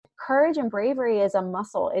courage and bravery is a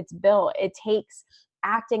muscle. It's built. It takes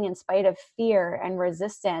acting in spite of fear and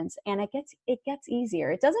resistance, and it gets easier.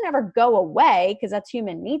 It doesn't ever go away because that's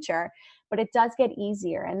human nature, but it does get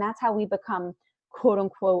easier. And that's how we become quote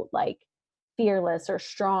unquote like fearless or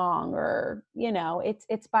strong, or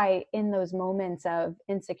it's by in those moments of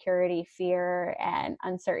insecurity, fear, and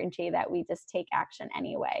uncertainty that we just take action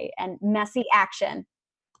anyway. And messy action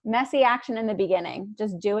in the beginning.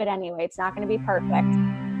 Just do it anyway. It's not going to be perfect.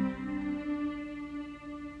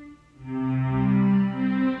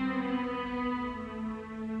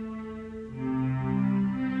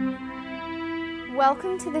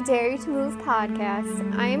 Welcome to the Dare You to Move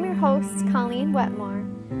podcast. I am your host, Colleen Wetmore.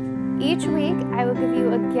 Each week, I will give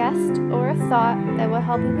you a guest or a thought that will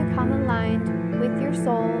help you become aligned with your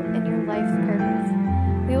soul and your life's purpose.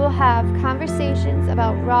 We will have conversations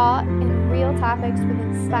about raw and real topics with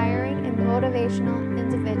inspiring and motivational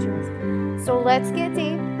individuals. So let's get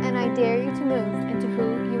deep, and I dare you to move into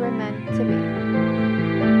who you are meant to be.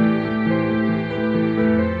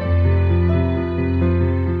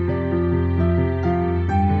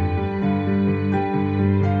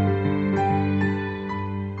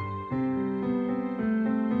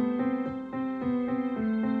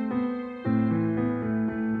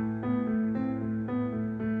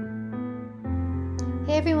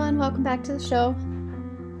 Hey everyone, welcome back to the show.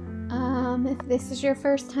 If this is your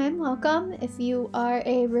first time, welcome. If you are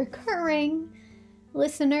a recurring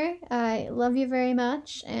listener, I love you very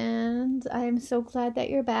much, and I am so glad that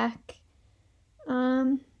you're back.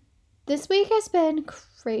 This week has been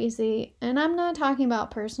crazy, and I'm not talking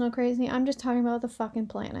about personal crazy, I'm just talking about the fucking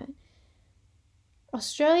planet.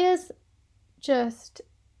 Australia's just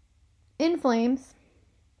in flames,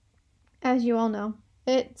 as you all know.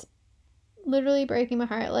 It's literally breaking my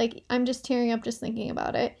heart. Like, I'm just tearing up just thinking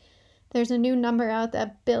about it. There's a new number out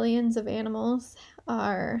that billions of animals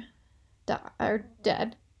are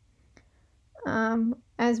dead.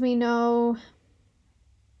 As we know,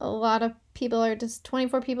 a lot of people are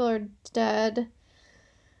 24 people are dead.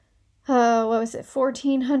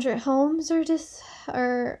 1,400 homes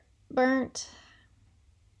are burnt.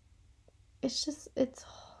 It's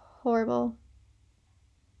horrible.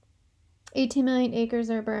 18 million acres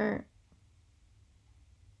are burnt.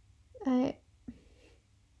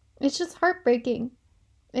 It's just heartbreaking.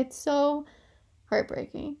 It's so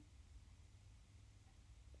heartbreaking.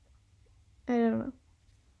 I don't know.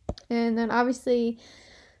 And then obviously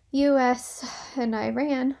US and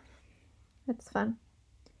Iran. That's fun.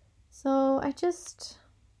 So I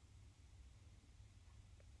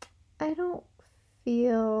don't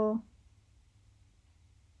feel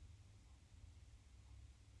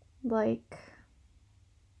like,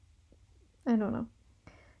 I don't know.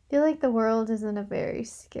 I feel like the world is in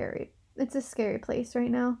it's a scary place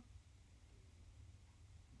right now.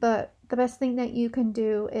 But the best thing that you can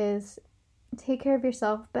do is take care of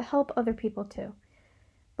yourself, but help other people too.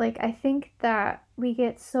 Like, I think that we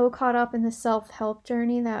get so caught up in the self-help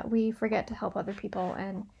journey that we forget to help other people,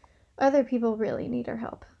 and other people really need our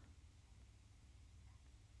help.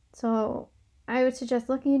 So I would suggest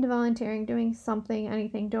looking into volunteering, doing something,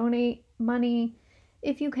 anything. Donate money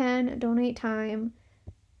if you can, donate time.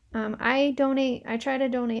 I try to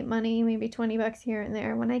donate money, maybe $20 here and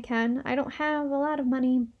there when I can. I don't have a lot of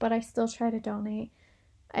money, but I still try to donate.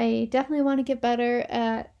 I definitely want to get better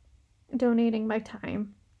at donating my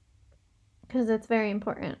time, because it's very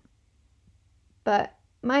important. But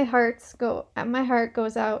my heart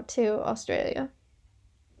goes out to Australia.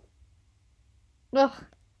 Ugh,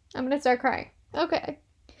 I'm gonna start crying. Okay.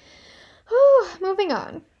 Moving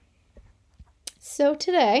on. So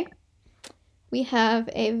today, we have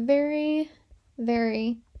a very,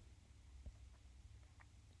 very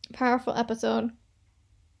powerful episode.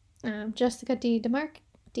 Jessica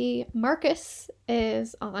DeMarchis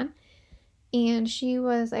is on, and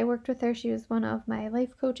I worked with her. She was one of my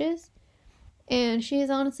life coaches, and she is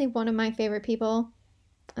honestly one of my favorite people.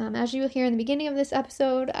 As you will hear in the beginning of this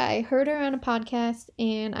episode, I heard her on a podcast,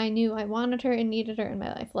 and I knew I wanted her and needed her in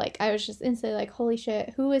my life. Like, I was just instantly like, holy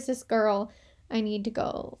shit, who is this girl? I need to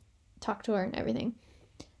go talk to her and everything.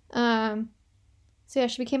 So yeah,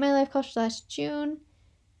 she became my life coach last June,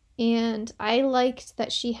 and I liked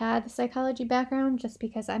that she had the psychology background just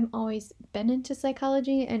because I've always been into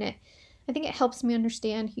psychology, and I think it helps me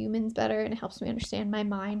understand humans better, and it helps me understand my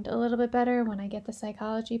mind a little bit better when I get the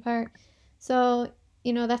psychology part. So,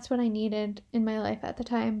 that's what I needed in my life at the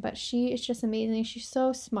time, but she is just amazing. She's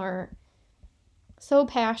so smart, so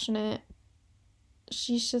passionate.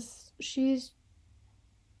 She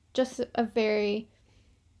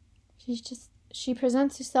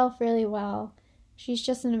presents herself really well. She's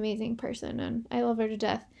just an amazing person, and I love her to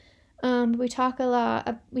death. We talk a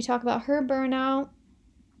lot. We talk about her burnout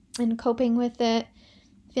and coping with it,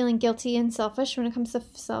 feeling guilty and selfish when it comes to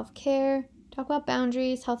self-care. Talk about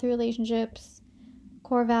boundaries, healthy relationships,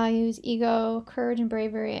 core values, ego, courage and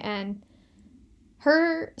bravery, and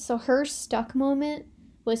her stuck moment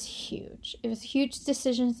was huge. It was huge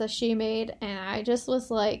decisions that she made, and I just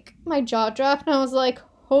was like, my jaw dropped, and I was like,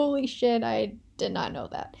 holy shit, I did not know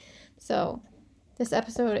that. So this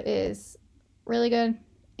episode is really good,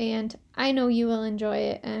 and I know you will enjoy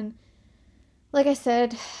it. And like I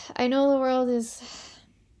said, I know the world is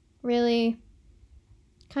really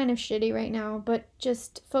kind of shitty right now, but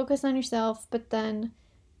just focus on yourself, but then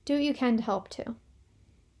do what you can to help too.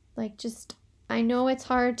 Like, just, I know it's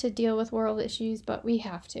hard to deal with world issues, but we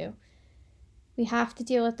have to. We have to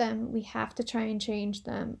deal with them. We have to try and change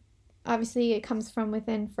them. Obviously, it comes from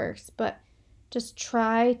within first, but just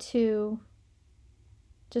try.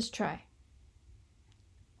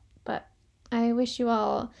 But I wish you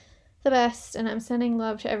all the best, and I'm sending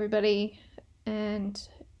love to everybody. And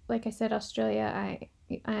like I said, Australia,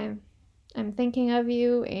 I'm thinking of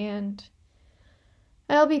you, and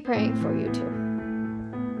I'll be praying for you too.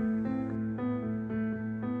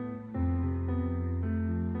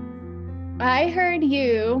 I heard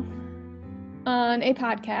you on a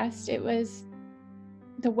podcast. It was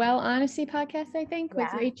the Well Honesty podcast, I think,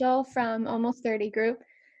 with Rachel from Almost 30 Group.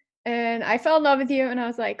 And I fell in love with you, and I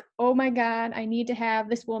was like, oh my God, I need to have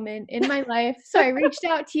this woman in my life. So I reached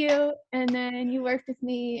out to you, and then you worked with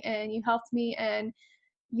me and you helped me. And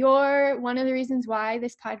you're one of the reasons why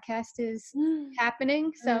this podcast is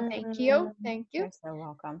happening. So thank you. Thank you. You're so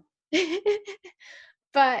welcome.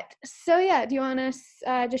 But so yeah, do you want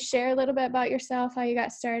to just share a little bit about yourself, how you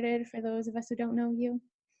got started for those of us who don't know you?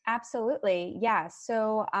 Absolutely. Yeah.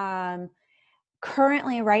 So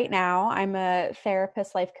currently right now I'm a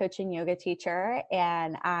therapist, life coaching, yoga teacher,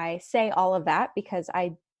 and I say all of that because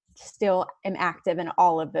I still am active in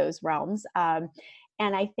all of those realms. And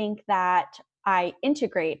I think that I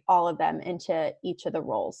integrate all of them into each of the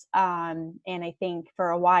roles. And I think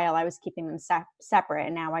for a while I was keeping them separate,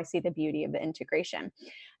 and now I see the beauty of the integration.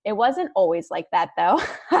 It wasn't always like that though.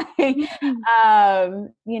 I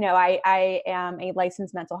am a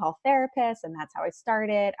licensed mental health therapist, and that's how I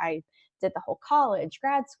started. I did the whole college,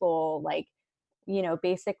 grad school,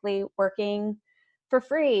 basically working for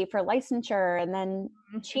free for licensure, and then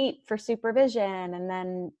cheap for supervision, and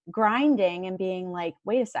then grinding and being like,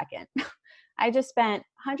 wait a second. I just spent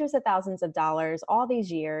hundreds of thousands of dollars all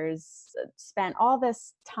these years, spent all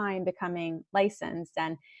this time becoming licensed,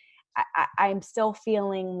 and I'm still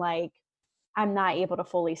feeling like I'm not able to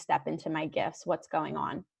fully step into my gifts. What's going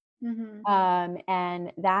on?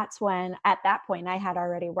 And that's when, at that point, I had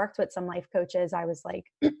already worked with some life coaches. I was like,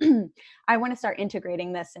 I want to start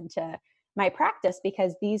integrating this into my practice,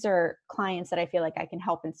 because these are clients that I feel like I can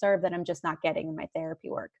help and serve that I'm just not getting in my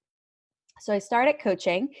therapy work. So I started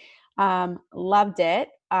coaching, loved it,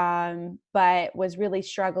 but was really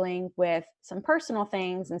struggling with some personal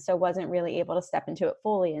things. And so wasn't really able to step into it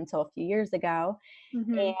fully until a few years ago.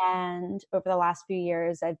 And over the last few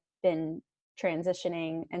years, I've been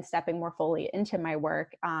transitioning and stepping more fully into my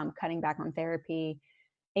work, cutting back on therapy,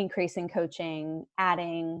 increasing coaching,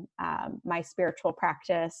 adding my spiritual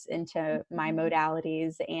practice into my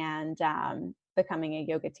modalities, and becoming a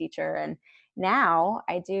yoga teacher. And now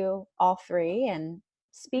I do all three and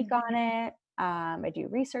speak on it. I do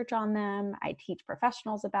research on them. I teach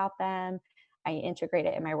professionals about them. I integrate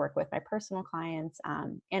it in my work with my personal clients,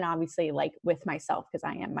 and obviously like with myself, because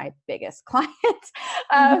I am my biggest client.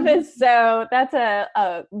 So that's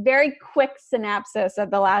a very quick synopsis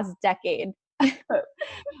of the last decade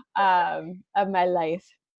of my life.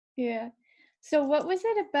 Yeah. So what was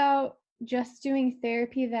it about just doing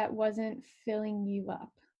therapy that wasn't filling you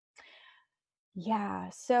up? Yeah.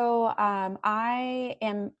 So I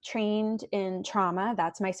am trained in trauma.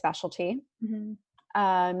 That's my specialty.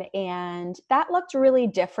 And that looked really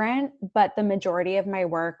different, but the majority of my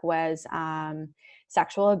work was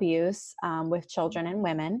sexual abuse with children and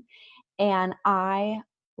women. And I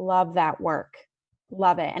love that work,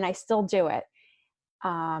 love it. And I still do it.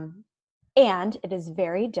 And it is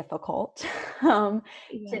very difficult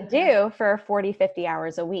to do for 40, 50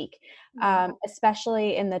 hours a week,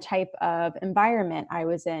 especially in the type of environment I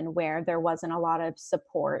was in, where there wasn't a lot of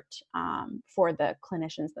support for the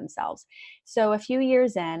clinicians themselves. So a few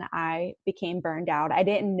years in, I became burned out. I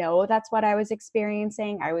didn't know that's what I was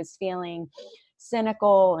experiencing. I was feeling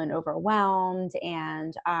cynical and overwhelmed,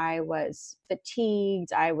 and I was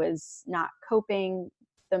fatigued. I was not coping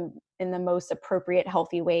in the most appropriate,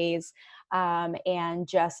 healthy ways. and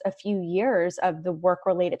just a few years of the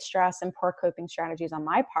work-related stress and poor coping strategies on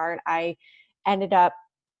my part, I ended up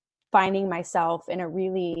finding myself in a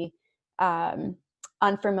really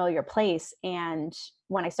unfamiliar place. And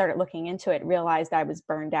when I started looking into it, realized I was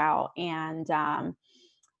burned out, and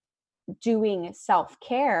doing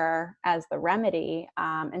self-care as the remedy,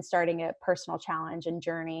 and starting a personal challenge and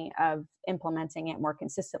journey of implementing it more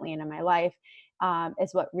consistently into my life,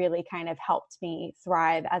 is what really kind of helped me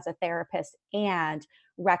thrive as a therapist and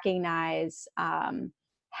recognize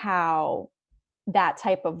how that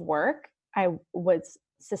type of work I was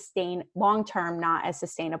sustain long-term not as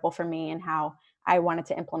sustainable for me, and how I wanted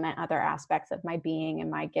to implement other aspects of my being and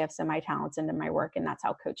my gifts and my talents into my work. And that's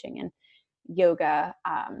how coaching and yoga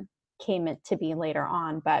came to be later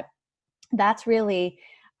on. But that's really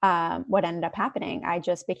what ended up happening. I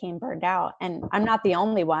just became burned out, and I'm not the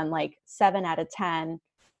only one. Like 7 out of 10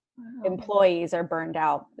 employees are burned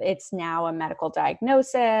out. It's now a medical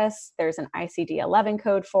diagnosis. There's an ICD-11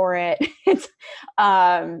 code for it. It's,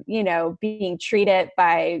 being treated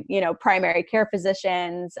by, primary care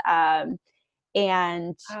physicians.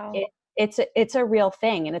 And Wow. it's a real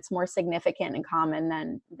thing, and it's more significant and common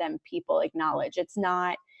than people acknowledge. It's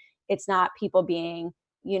not people being,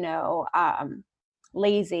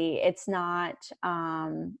 lazy. It's not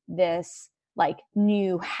this like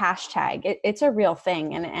new hashtag. It's a real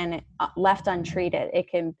thing, and it, left untreated, it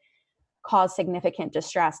can cause significant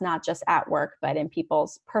distress, not just at work, but in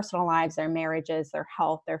people's personal lives, their marriages, their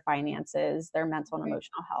health, their finances, their mental and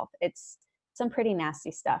emotional health. It's some pretty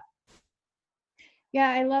nasty stuff. Yeah,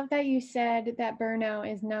 I love that you said that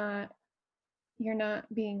burnout is not, you're not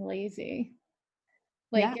being lazy.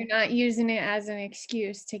 Like, Yeah. you're not using it as an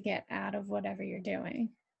excuse to get out of whatever you're doing.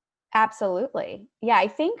 Absolutely. Yeah, I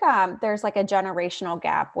think there's like a generational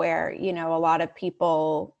gap where, a lot of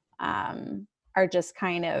people are just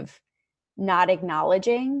kind of not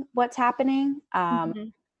acknowledging what's happening.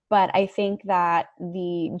 But I think that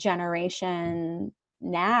the generation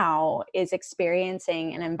now is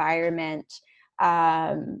experiencing an environment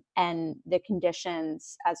and the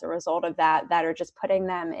conditions as a result of that are just putting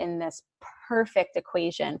them in this perfect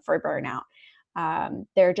equation for burnout.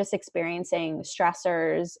 They're just experiencing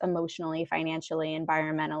stressors emotionally, financially,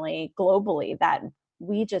 environmentally, globally, that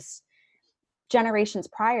generations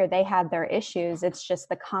prior, they had their issues. It's just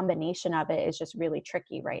the combination of it is just really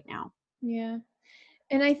tricky right now. Yeah.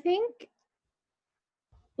 And I think,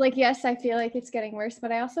 like, yes, I feel like it's getting worse,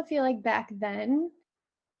 but I also feel like back then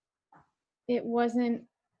it wasn't,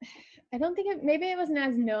 I don't think maybe it wasn't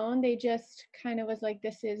as known. They just kind of was like,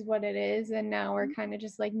 this is what it is. And now we're kind of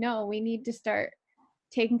just like, no, we need to start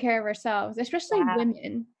taking care of ourselves, especially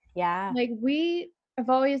women. Yeah. Like, we have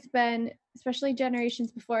always been, especially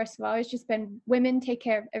generations before us, have always just been women take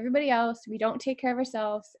care of everybody else. We don't take care of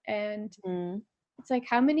ourselves. And it's like,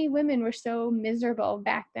 how many women were so miserable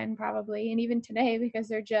back then, probably, and even today, because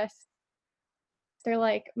they're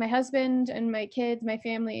like, my husband and my kids, my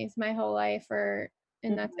family is my whole life,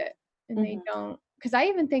 and that's it. And they don't, because I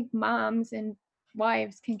even think moms and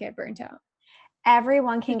wives can get burnt out.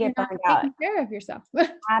 Everyone can get burned out. Taking care of yourself.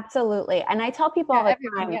 Absolutely. And I tell people all the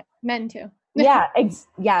time. Yeah, men too. Yeah, yes.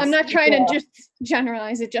 I'm not trying to just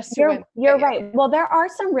generalize it just to women. You're right. Well, there are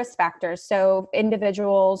some risk factors. So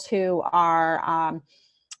individuals who are,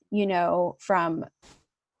 from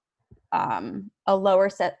a lower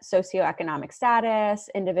socioeconomic status,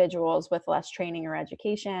 individuals with less training or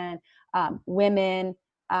education, women,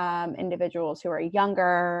 individuals who are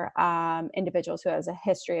younger, individuals who has a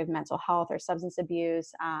history of mental health or substance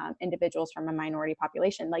abuse, individuals from a minority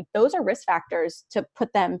population. Like, those are risk factors to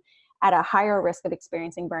put them at a higher risk of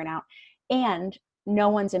experiencing burnout. And no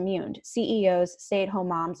one's immune. CEOs, stay-at-home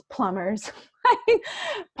moms, plumbers,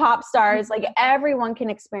 pop stars, like everyone can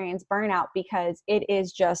experience burnout, because it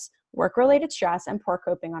is just work-related stress and poor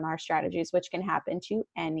coping on our strategies, which can happen to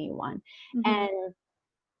anyone. And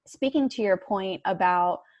speaking to your point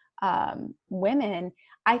about women,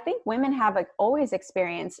 I think women have always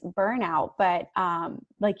experienced burnout, but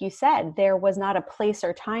like you said, there was not a place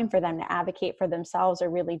or time for them to advocate for themselves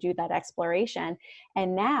or really do that exploration.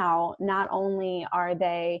 And now, not only are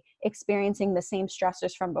they experiencing the same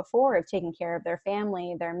stressors from before of taking care of their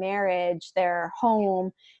family, their marriage, their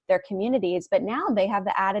home, their communities, but now they have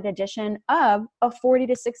the added addition of a 40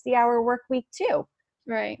 to 60 hour work week too.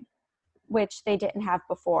 Right. Which they didn't have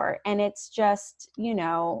before. And it's just,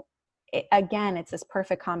 again, it's this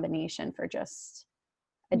perfect combination for just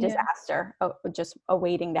a disaster, just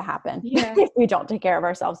awaiting to happen if we don't take care of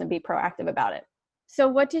ourselves and be proactive about it. So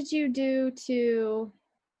what did you do to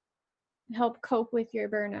help cope with your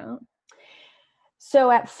burnout?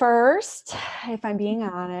 So at first, if I'm being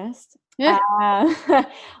honest,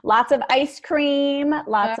 Lots of ice cream,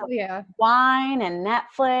 lots of Yeah. wine and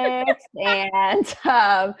Netflix,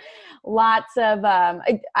 and lots of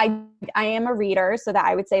I am a reader, so that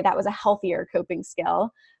I would say that was a healthier coping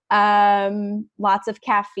skill. Lots of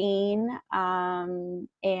caffeine,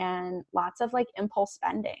 and lots of like impulse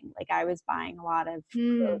spending. Like I was buying a lot of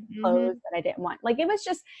clothes that I didn't want. Like it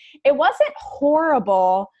wasn't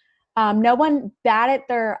horrible. No one batted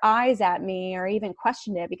their eyes at me or even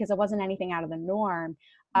questioned it because it wasn't anything out of the norm.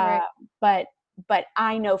 Right. But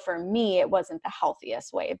I know for me, it wasn't the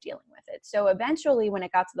healthiest way of dealing with it. So eventually when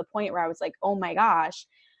it got to the point where I was like, oh my gosh,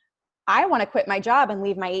 I want to quit my job and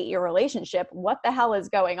leave my 8-year relationship. What the hell is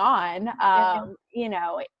going on?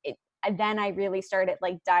 Then I really started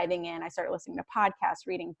like diving in. I started listening to podcasts,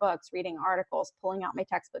 reading books, reading articles, pulling out my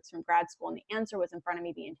textbooks from grad school. And the answer was in front of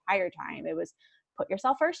me the entire time. It was put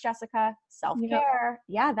yourself first, Jessica, self-care.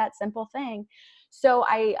 Yeah, that simple thing. So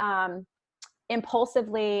I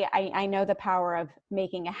impulsively, I know the power of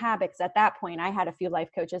making a habit, because at that point I had a few life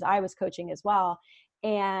coaches. I was coaching as well.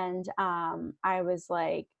 And I was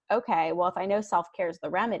like, okay, well, if I know self-care is the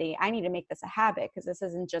remedy, I need to make this a habit, because this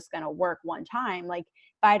isn't just going to work one time. Like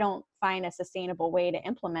if I don't find a sustainable way to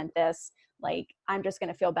implement this, like I'm just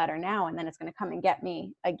going to feel better now, and then it's going to come and get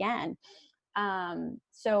me again.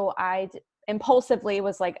 So I impulsively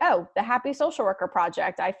was like, oh, the Happy Social Worker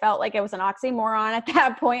Project. I felt like it was an oxymoron at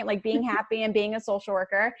that point, like being happy and being a social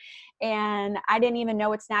worker. And I didn't even know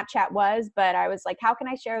what Snapchat was, but I was like, how can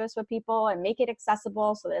I share this with people and make it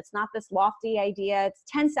accessible so that it's not this lofty idea? It's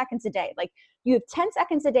 10 seconds a day. Like you have 10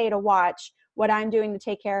 seconds a day to watch what I'm doing to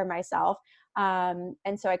take care of myself. And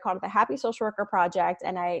so I called it the Happy Social Worker Project,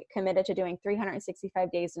 and I committed to doing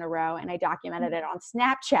 365 days in a row, and I documented it on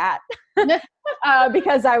Snapchat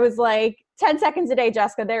because I was like, 10 seconds a day,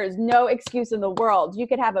 Jessica, there is no excuse in the world. You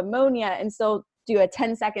could have ammonia and still do a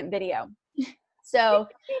 10-second video. So,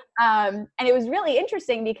 and it was really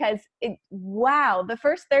interesting because the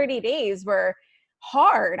first 30 days were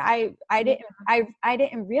hard. I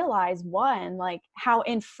didn't realize, one, like how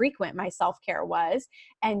infrequent my self-care was.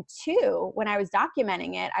 And two, when I was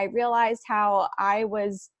documenting it, I realized how I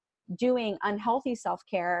was doing unhealthy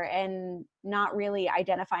self-care and not really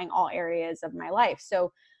identifying all areas of my life.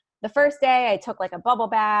 So the first day I took like a bubble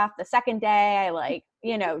bath. The second day I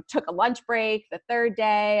took a lunch break. The third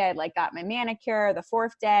day I got my manicure. The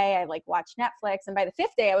fourth day I watched Netflix. And by the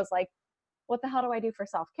fifth day I was like, what the hell do I do for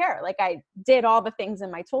self-care? Like I did all the things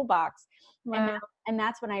in my toolbox. Wow. And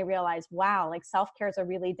that's when I realized, wow, like self-care is a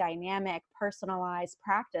really dynamic, personalized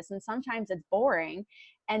practice. And sometimes it's boring,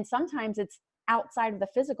 and sometimes it's outside of the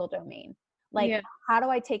physical domain. Like, how do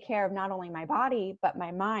I take care of not only my body, but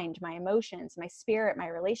my mind, my emotions, my spirit, my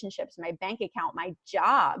relationships, my bank account, my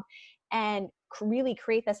job, and really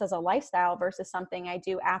create this as a lifestyle versus something I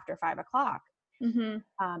do after 5 o'clock.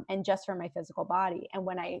 And just for my physical body. And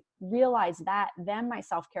when I realized that, then my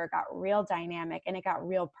self-care got real dynamic and it got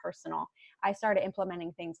real personal. I started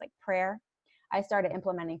implementing things like prayer. I started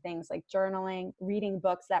implementing things like journaling, reading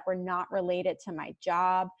books that were not related to my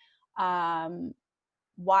job,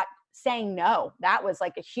 saying no. That was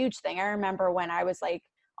like a huge thing. I remember when I was like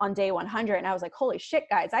on day 100 and I was like, holy shit,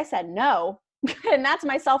 guys, I said no. And that's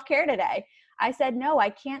my self-care today. I said, no, I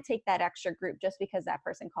can't take that extra group just because that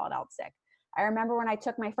person called out sick. I remember when I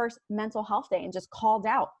took my first mental health day and just called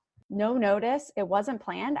out, no notice. It wasn't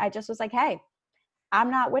planned. I just was like, hey,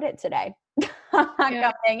 I'm not with it today. I'm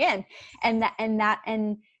not coming in.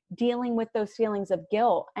 And dealing with those feelings of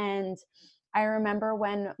guilt. And I remember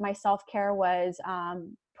when my self-care was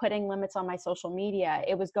putting limits on my social media,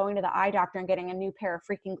 it was going to the eye doctor and getting a new pair of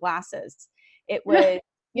freaking glasses. It was,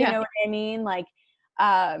 you know what I mean? Like,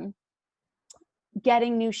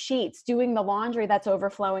 getting new sheets, doing the laundry that's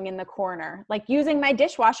overflowing in the corner, like using my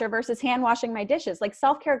dishwasher versus hand washing my dishes. Like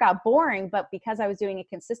self-care got boring, but because I was doing it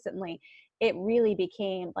consistently, it really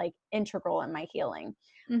became like integral in my healing.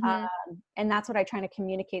 And that's what I try to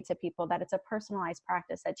communicate to people, that it's a personalized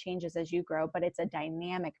practice that changes as you grow, but it's a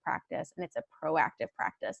dynamic practice and it's a proactive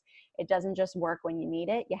practice. It doesn't just work when you need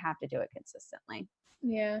it. You have to do it consistently.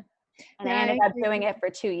 Yeah. And I ended up doing it for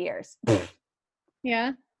 2 years.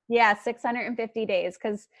 Yeah, 650 days.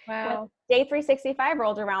 Because when day 365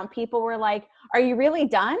 rolled around, people were like, are you really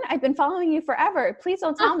done? I've been following you forever. Please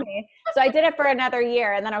don't tell me. So I did it for another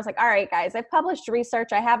year. And then I was like, all right, guys, I've published research.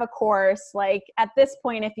 I have a course. Like at this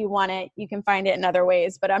point, if you want it, you can find it in other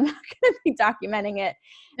ways, but I'm not going to be documenting it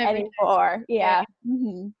anymore. Yeah.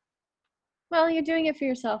 Well, you're doing it for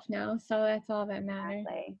yourself now. So that's all that matters.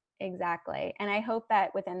 Exactly. And I hope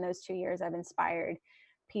that within those 2 years, I've inspired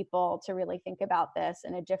people to really think about this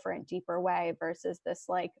in a different, deeper way versus this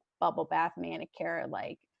like bubble bath manicure,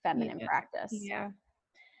 like feminine practice.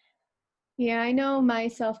 Yeah, I know my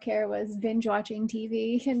self-care was binge watching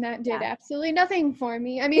TV, and that did absolutely nothing for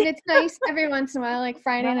me. I mean, it's nice every once in a while, like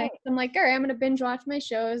Friday night, I'm like, all right, I'm going to binge watch my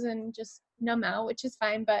shows and just numb out, which is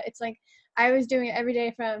fine. But it's like I was doing it every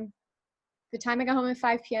day from the time I got home at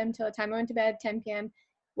 5 p.m. till the time I went to bed, 10 p.m.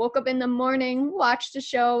 Woke up in the morning, watched a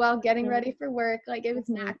show while getting ready for work. Like, it was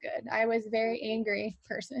not good. I was a very angry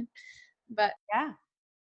person. But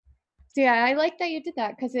so yeah, I like that you did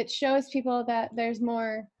that, because it shows people that there's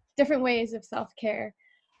more different ways of self-care.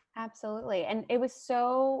 Absolutely. And it was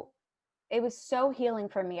so healing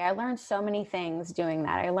for me. I learned so many things doing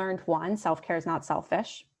that. I learned, one, self-care is not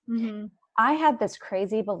selfish. I had this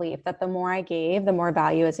crazy belief that the more I gave, the more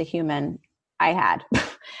value as a human I had.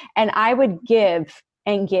 And I would give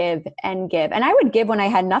and give and give. And I would give when I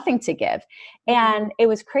had nothing to give. And it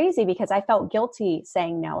was crazy because I felt guilty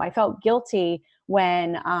saying no. I felt guilty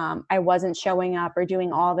when I wasn't showing up or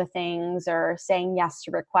doing all the things or saying yes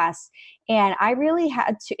to requests. And I really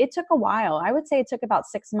had to, it took a while. I would say it took about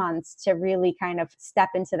 6 months to really kind of step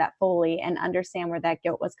into that fully and understand where that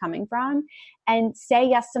guilt was coming from and say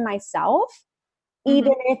yes to myself,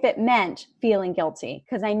 even if it meant feeling guilty.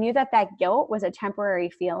 Because I knew that that guilt was a temporary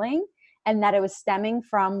feeling and that it was stemming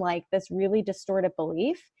from like this really distorted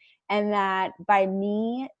belief. And that by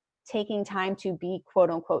me taking time to be quote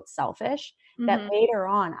unquote selfish, that later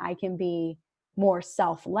on I can be more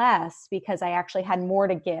selfless because I actually had more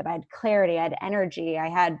to give. I had clarity, I had energy, I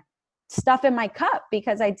had stuff in my cup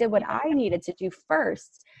because I did what I needed to do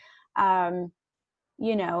first.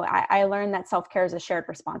 You know, I learned that self-care is a shared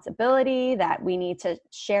responsibility, that we need to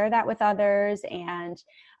share that with others and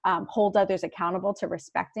hold others accountable to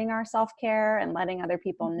respecting our self-care and letting other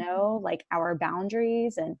people know like our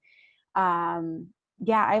boundaries. And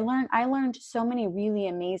I learned so many really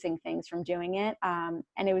amazing things from doing it. And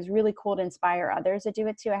it was really cool to inspire others to do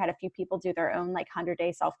it too. I had a few people do their own like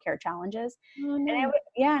 100-day self-care challenges. Oh, nice.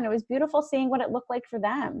 And it was beautiful seeing what it looked like for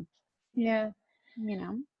them. Yeah.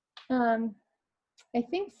 You know? I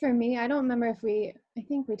think for me, I don't remember I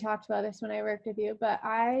think we talked about this when I worked with you, but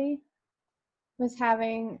I was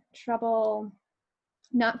having trouble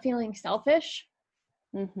not feeling selfish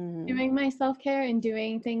doing my self-care and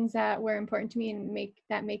doing things that were important to me and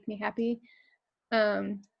make me happy.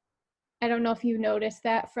 I don't know if you noticed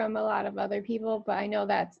that from a lot of other people, but I know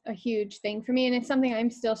that's a huge thing for me. And it's something I'm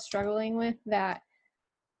still struggling with, that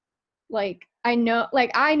like, I know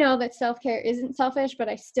that self-care isn't selfish, but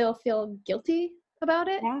I still feel guilty about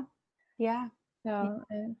it. Yeah. So,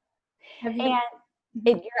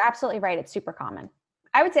 you're absolutely right. It's super common.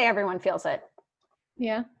 I would say everyone feels it.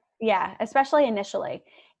 Yeah. Yeah, especially initially.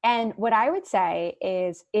 And what I would say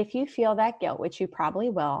is if you feel that guilt, which you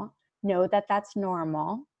probably will, know that that's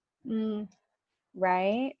normal,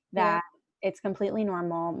 right? That it's completely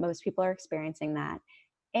normal. Most people are experiencing that.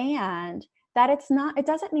 And that it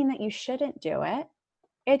doesn't mean that you shouldn't do it.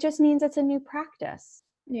 It just means it's a new practice.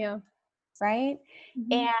 Yeah. Right.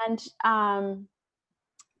 And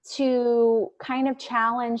to kind of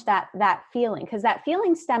challenge that feeling, because that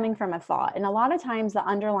feeling stemming from a thought. And a lot of times the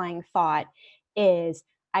underlying thought is,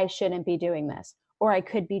 I shouldn't be doing this, or I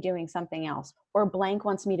could be doing something else, or blank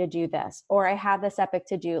wants me to do this, or I have this epic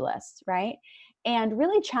to-do list, right? And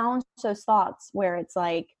really challenge those thoughts where it's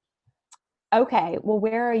like, okay, well,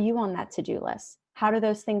 where are you on that to-do list? How do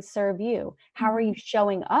those things serve you? How are you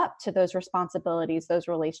showing up to those responsibilities, those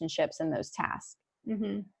relationships, and those tasks?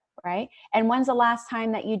 Right? And when's the last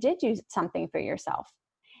time that you did do something for yourself?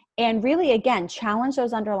 And really, again, challenge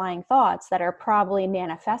those underlying thoughts that are probably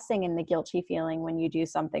manifesting in the guilty feeling when you do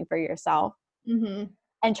something for yourself,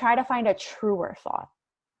 and try to find a truer thought.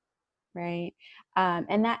 Right.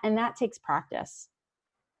 And that takes practice.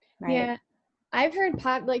 Right. Yeah. I've heard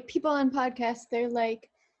people on podcasts, they're like,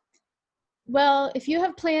 well, if you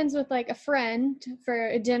have plans with like a friend for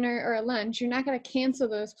a dinner or a lunch, you're not going to cancel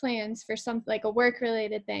those plans for something like a work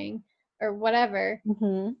related thing or whatever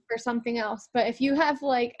for something else. But if you have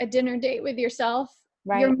like a dinner date with yourself,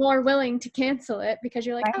 you're more willing to cancel it because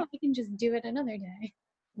you're like, oh, we can just do it another day.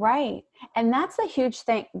 Right. And that's a huge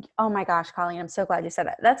thing. Oh my gosh, Colleen, I'm so glad you said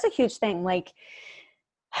that. That's a huge thing. Like,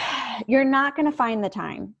 you're not going to find the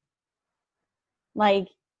time. Like,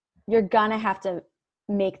 you're going to have to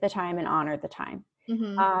make the time and honor the time.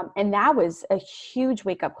 And that was a huge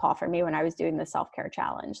wake-up call for me when I was doing the self-care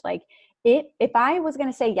challenge. Like, if I was going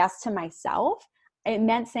to say yes to myself, it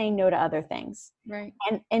meant saying no to other things. Right.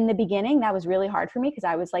 And in the beginning, that was really hard for me because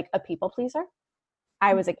I was like a people pleaser.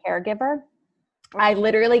 I was a caregiver. I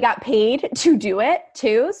literally got paid to do it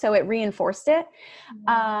too. So it reinforced it.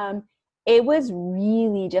 It was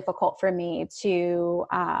really difficult for me to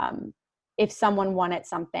if someone wanted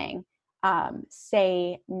something,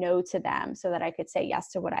 say no to them so that I could say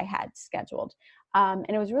yes to what I had scheduled. And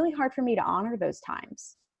it was really hard for me to honor those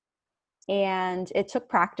times. And it took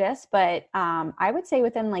practice, but I would say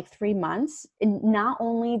within like 3 months, not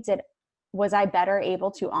only was I better able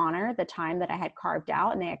to honor the time that I had carved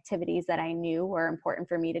out and the activities that I knew were important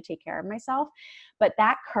for me to take care of myself, but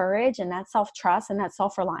that courage and that self-trust and that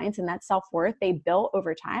self-reliance and that self-worth, they built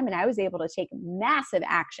over time. And I was able to take massive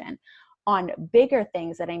action on bigger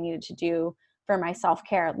things that I needed to do for my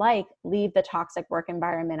self-care, like leave the toxic work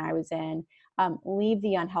environment I was in, leave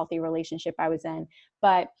the unhealthy relationship I was in.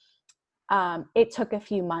 But it took a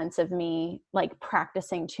few months of me like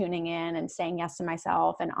practicing tuning in and saying yes to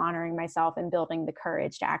myself and honoring myself and building the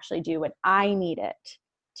courage to actually do what I needed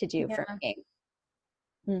to do for me.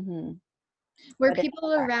 Mm-hmm. Were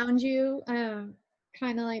people around you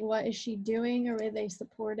kind of like, what is she doing? Or were they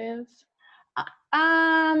supportive?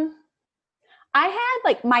 I had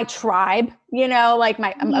like my tribe, you know, like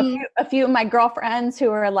my a few of my girlfriends who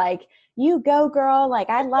were like, you go girl, like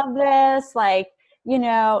I love this, like, you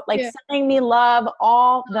know, like sending me love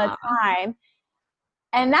all the time.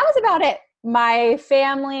 And that was about it. My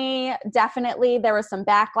family, definitely, there was some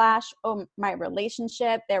backlash. Oh, my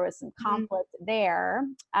relationship, there was some conflict there.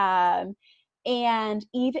 And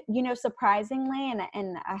even, you know, surprisingly,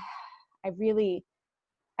 and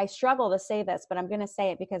I struggle to say this, but I'm going to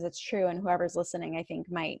say it because it's true. And whoever's listening, I think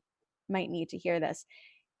might need to hear this.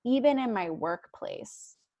 Even in my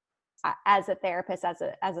workplace, as a therapist, as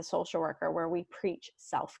a social worker, where we preach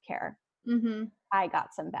self-care, I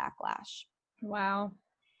got some backlash. Wow.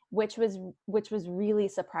 Which was really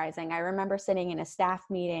surprising. I remember sitting in a staff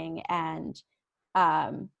meeting and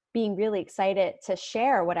being really excited to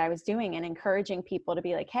share what I was doing and encouraging people to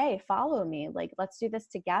be like, hey, follow me, like, let's do this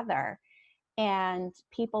together. And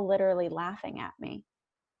people literally laughing at me.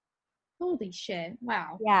 Holy shit.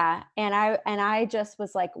 Wow. Yeah. And I just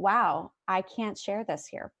was like, wow, I can't share this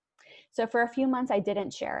here. So for a few months, I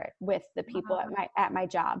didn't share it with the people at my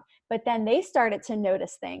job. But then they started to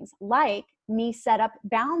notice things like me set up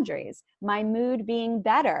boundaries, my mood being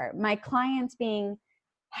better, my clients being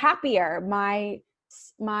happier, my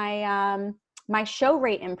show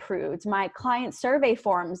rate improved, my client survey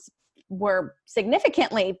forms were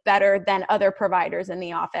significantly better than other providers in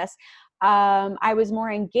the office. I was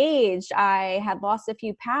more engaged. I had lost a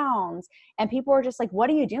few pounds, and people were just like,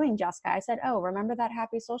 what are you doing, Jessica? I said, oh, remember that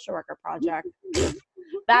happy social worker project?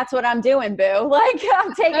 That's what I'm doing, boo. Like,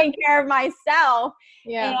 I'm taking care of myself.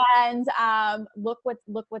 Yeah. And look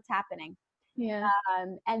what's happening. Yeah.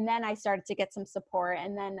 And then I started to get some support,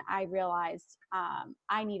 and then I realized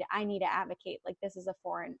I need to advocate. Like, this is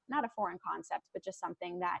not a foreign concept, but just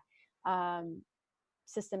something that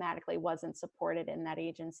systematically wasn't supported in that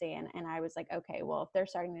agency. And I was like, okay, well, if they're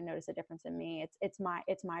starting to notice a difference in me, it's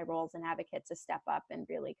my role as an advocate to step up and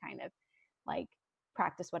really kind of like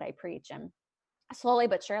practice what I preach. And slowly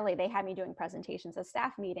but surely, they had me doing presentations at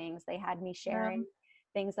staff meetings. They had me sharing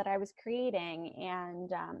things that I was creating. And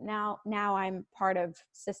now I'm part of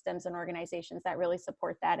systems and organizations that really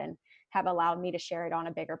support that and have allowed me to share it on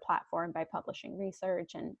a bigger platform by publishing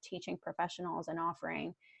research and teaching professionals and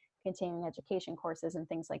offering continuing education courses and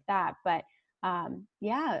things like that. But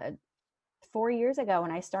 4 years ago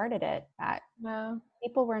when I started it,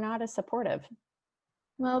 people were not as supportive.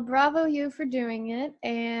 Well, bravo you for doing it.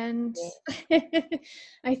 And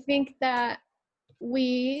I think that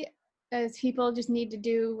we as people just need to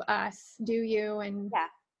do us, do you, and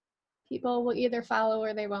people will either follow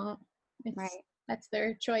or they won't. That's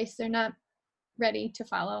their choice. They're not ready to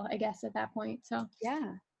follow, I guess, at that point. So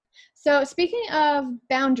So speaking of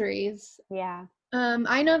boundaries, I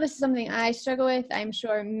know this is something I struggle with. I'm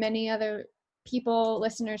sure many other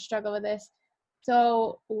listeners struggle with this.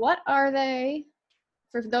 So what are they,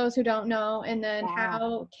 for those who don't know, and then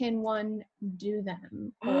how can one do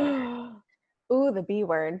them? Ooh, the B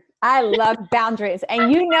word. I love boundaries.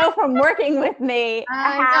 And you know from working with me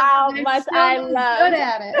how much I love good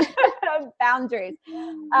at it. boundaries.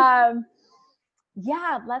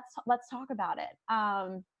 Let's talk about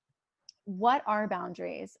it. What are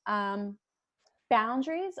boundaries?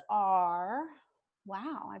 Boundaries are,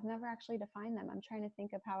 wow, I've never actually defined them. I'm trying to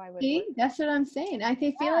think of how I would. See, that's what I'm saying. I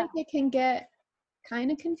feel like it can get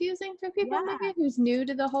kind of confusing for people maybe who's new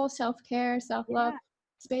to the whole self-care, self-love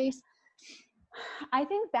space. I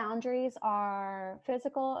think boundaries are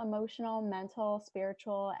physical, emotional, mental,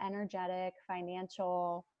 spiritual, energetic,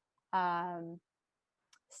 financial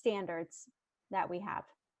standards that we have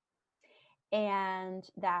and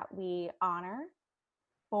that we honor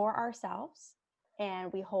for ourselves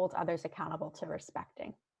and we hold others accountable to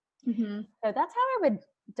respecting. So that's how I would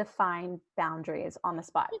define boundaries on the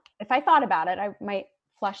spot. If I thought about it, I might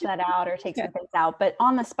flush that out or take some things out, but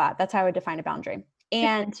on the spot, that's how I would define a boundary.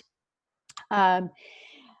 And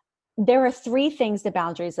there are 3 things to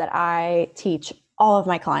boundaries that I teach all of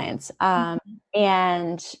my clients. And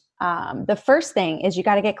the first thing is you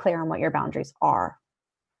got to get clear on what your boundaries are.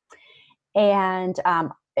 And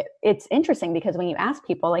it's interesting because when you ask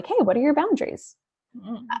people like, hey, what are your boundaries?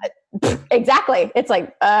 Exactly. It's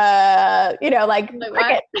like, like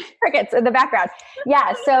crickets in the background.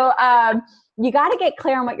 Yeah. So you got to get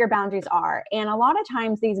clear on what your boundaries are. And a lot of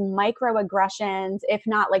times these microaggressions, if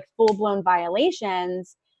not like full-blown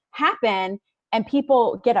violations, happen and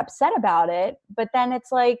people get upset about it. But then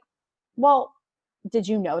it's like, well, did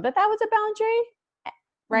you know that was a boundary?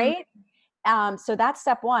 Right? So that's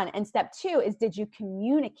step 1. And step 2 is, did you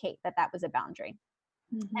communicate that was a boundary?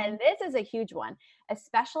 And this is a huge one,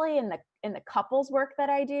 especially in the couples work that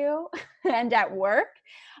I do and at work,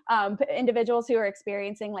 individuals who are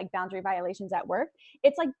experiencing like boundary violations at work.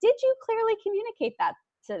 It's like, did you clearly communicate that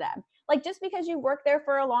to them? Like, just because you work there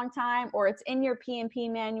for a long time, or it's in your P&P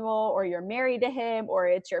manual, or you're married to him, or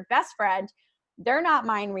it's your best friend, they're not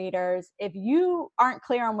mind readers. If you aren't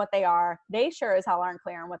clear on what they are, they sure as hell aren't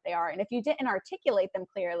clear on what they are. And if you didn't articulate them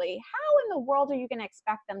clearly, how in the world are you going to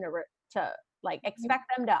expect them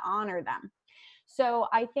to honor them? So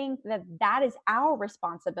I think that is our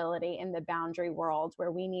responsibility in the boundary world,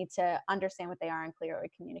 where we need to understand what they are and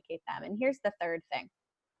clearly communicate them. And here's the third thing.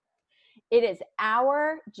 It is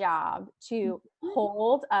our job to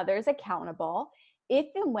hold others accountable if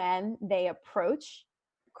and when they approach,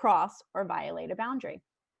 cross, or violate a boundary.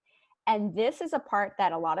 And this is a part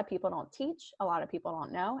that a lot of people don't teach, a lot of people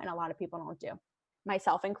don't know, and a lot of people don't do,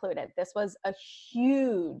 myself included. This was a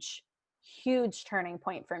huge turning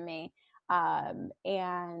point for me,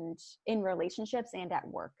 and in relationships and at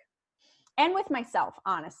work and with myself,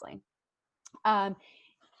 honestly.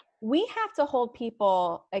 We have to hold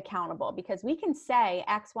people accountable, because we can say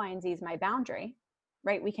X, Y, and Z is my boundary,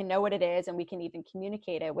 right? We can know what it is, and we can even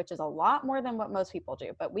communicate it, which is a lot more than what most people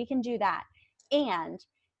do, but we can do that. And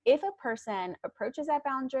if a person approaches that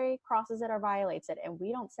boundary, crosses it, or violates it, and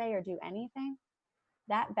we don't say or do anything,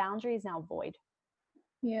 that boundary is now void.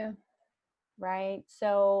 Yeah. Right.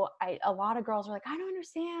 So a lot of girls are like, I don't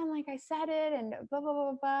understand. Like, I said it and blah, blah,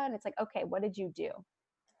 blah, blah. And it's like, okay, what did you do?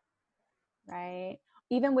 Right.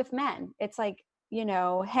 Even with men, it's like,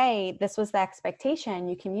 hey, this was the expectation.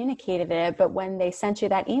 You communicated it. But when they sent you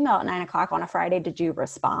that email at 9:00 on a Friday, did you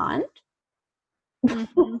respond?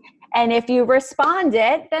 And if you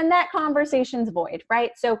responded, then that conversation's void,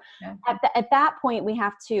 right? So at that point,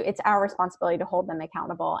 it's our responsibility to hold them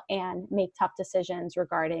accountable and make tough decisions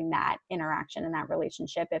regarding that interaction and that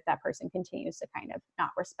relationship if that person continues to kind of not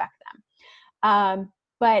respect them.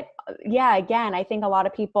 But yeah, again, I think a lot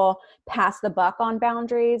of people pass the buck on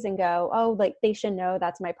boundaries and go, oh, like they should know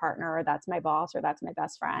that's my partner, or that's my boss, or that's my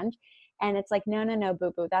best friend. And it's like, no,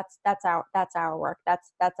 boo-boo. That's our work.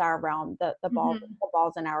 That's our realm. The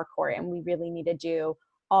ball's in our court. And we really need to do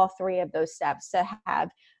all 3 of those steps to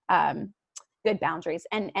have good boundaries.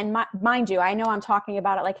 And mind you, I know I'm talking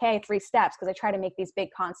about it like, hey, 3 steps, because I try to make these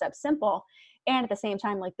big concepts simple. And at the same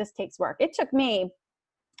time, like, this takes work. It took me,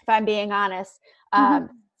 if I'm being honest,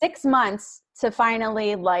 6 months to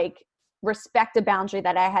finally like respect a boundary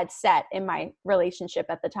that I had set in my relationship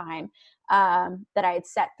at the time, that I had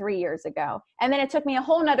set 3 years ago. And then it took me a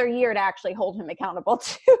whole nother year to actually hold him accountable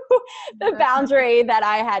to the boundary that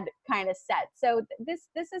I had kind of set. So this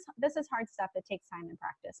is hard stuff that takes time and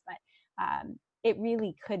practice, but it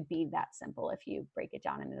really could be that simple if you break it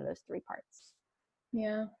down into those 3 parts.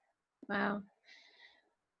 Yeah. Wow.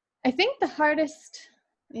 I think the hardest,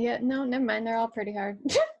 no, never mind. They're all pretty hard.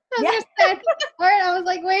 I was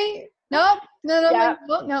like, wait, no.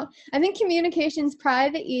 I think communication's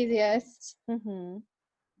probably the easiest.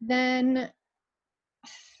 Then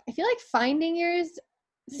I feel like finding yours,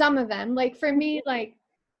 some of them, like for me, like,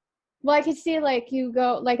 well, I could see like you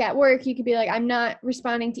go, like at work, you could be like, I'm not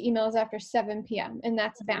responding to emails after 7 p.m. and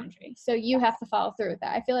that's a boundary. So you have to follow through with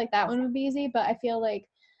that. I feel like that one would be easy, but I feel like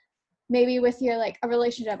maybe with your like a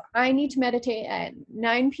relationship, I need to meditate at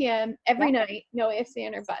 9 p.m. every night, no ifs,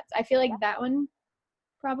 ands, or buts. I feel like that one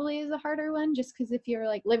probably is a harder one, just because if you're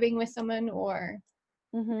like living with someone or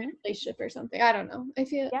in a relationship or something, I don't know. I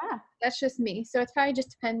feel that's just me. So it's probably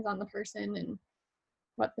just depends on the person and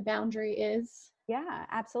what the boundary is. Yeah,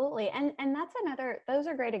 absolutely. And those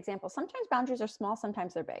are great examples. Sometimes boundaries are small,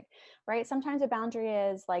 sometimes they're big, right? Sometimes a boundary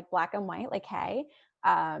is like black and white, like, hey,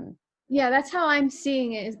 yeah, that's how I'm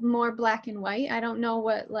seeing it, is more black and white. I don't know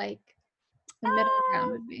what like the middle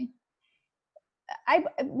ground would be.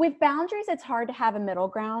 with boundaries, it's hard to have a middle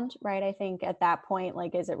ground, right? I think at that point,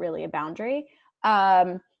 like, is it really a boundary?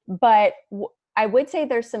 But I would say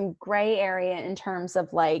there's some gray area in terms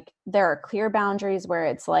of like, there are clear boundaries where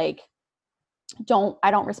it's like,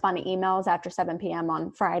 I don't respond to emails after 7 p.m.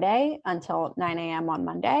 on Friday until 9 a.m. on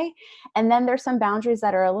Monday. And then there's some boundaries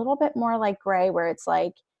that are a little bit more like gray, where it's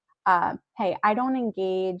like, hey, I don't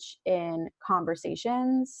engage in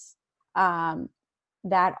conversations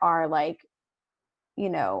that are like,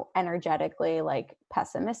 energetically like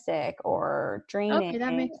pessimistic or draining, Okay,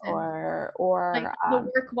 that makes sense. or like the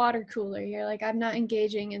work water cooler. You're like, I'm not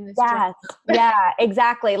engaging in this. Yes. Yeah,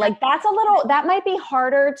 exactly. Like that might be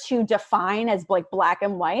harder to define as like black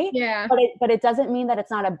and white. Yeah. But it doesn't mean that it's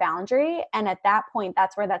not a boundary. And at that point,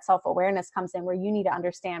 that's where that self-awareness comes in, where you need to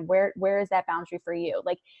understand where is that boundary for you?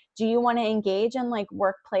 Like, do you want to engage in like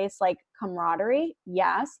workplace, like camaraderie?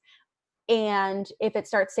 Yes. And if it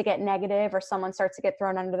starts to get negative, or someone starts to get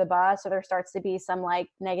thrown under the bus, or there starts to be some like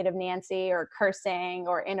negative Nancy or cursing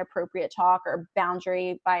or inappropriate talk or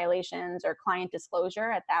boundary violations or client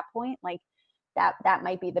disclosure, at that point, like that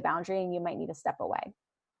might be the boundary and you might need to step away.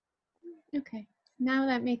 Okay. Now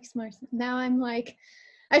that makes more sense. Now I'm like,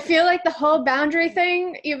 I feel like the whole boundary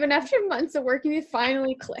thing, even after months of working, it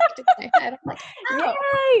finally clicked in my head. I'm like, oh,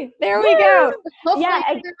 yay, there we go. Hopefully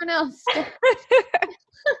everyone else.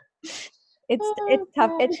 It's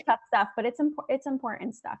tough. It's tough stuff, but it's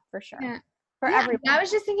important stuff for sure. Yeah. For everyone. I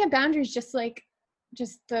was just thinking boundaries, just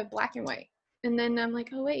the black and white. And then I'm like,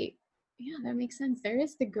 oh wait, yeah, that makes sense. There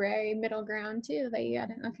is the gray middle ground too that you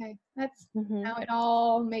gotta, okay. That's how it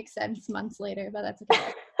all makes sense months later, but that's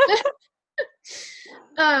okay.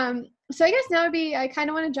 So I guess now I kind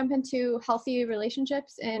of want to jump into healthy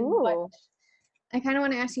relationships, and I kind of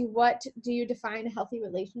want to ask you, what do you define a healthy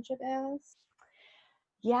relationship as?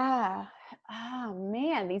 Yeah. Oh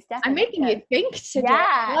man, these definitions. I'm making you think today.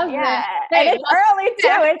 Yeah. Hey, and it's early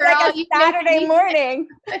too. It's like a Saturday morning.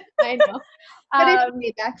 I know. But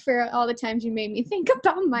it's payback for all the times you made me think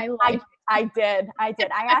about my life. I did. I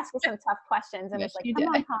asked you some tough questions, and yes, it's like,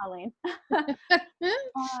 come on, Colleen.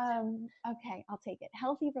 Okay, I'll take it.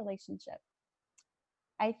 Healthy relationship.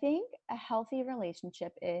 I think a healthy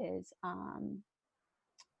relationship is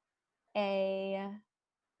a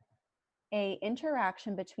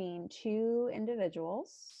interaction between two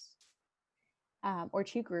individuals, or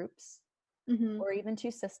two groups, or even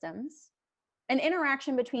two systems. An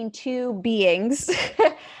interaction between two beings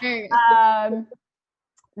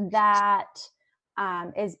that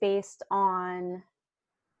is based on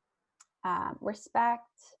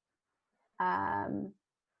respect,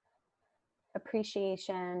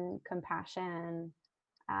 appreciation, compassion,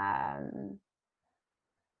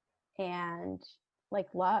 and like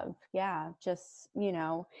love. Yeah. Just,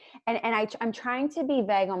 I'm trying to be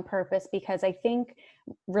vague on purpose, because I think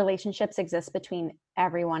relationships exist between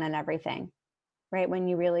everyone and everything, right? When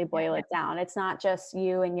you really boil it down, it's not just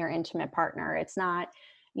you and your intimate partner. It's not,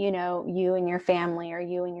 you and your family, or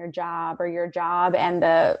you and your job and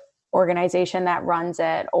the organization that runs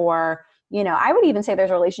it, or, I would even say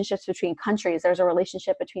there's relationships between countries. There's a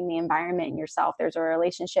relationship between the environment and yourself. There's a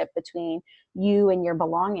relationship between you and your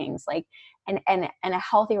belongings. Like, and a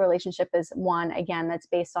healthy relationship is one, again, that's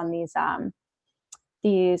based on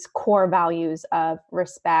these core values of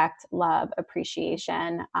respect, love,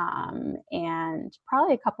 appreciation, and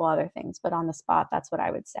probably a couple other things, but on the spot, that's what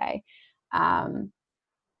I would say.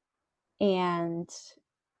 And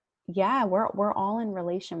yeah, we're all in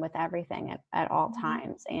relation with everything at all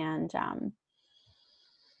times. And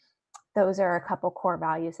those are a couple core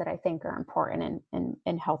values that I think are important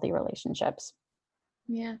in healthy relationships.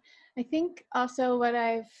 Yeah. I think also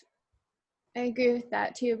I agree with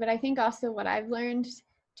that too, but I think also what I've learned,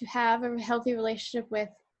 to have a healthy relationship with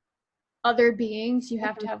other beings, you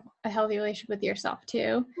have to have a healthy relationship with yourself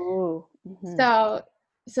too.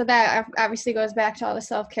 So that obviously goes back to all the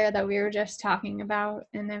self-care that we were just talking about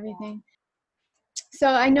and everything. So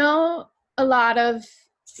I know a lot of,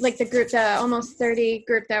 like, the almost 30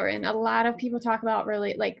 group that we're in, a lot of people talk about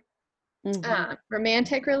really like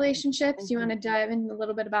romantic relationships. You want to dive in a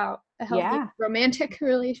little bit about a healthy romantic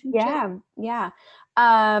relationship? Yeah.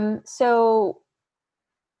 So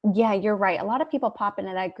yeah, you're right. A lot of people pop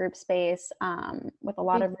into that group space with a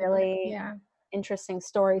lot of really interesting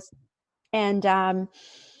stories. And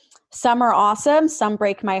some are awesome, some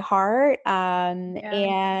break my heart.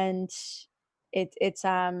 And it's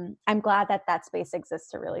I'm glad that space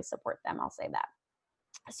exists to really support them. I'll say that.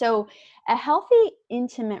 So a healthy,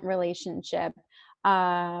 intimate relationship,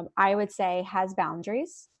 I would say, has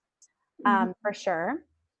boundaries, for sure.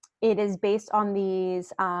 It is based on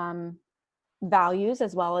these values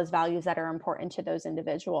as well as values that are important to those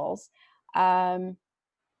individuals. And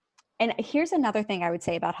here's another thing I would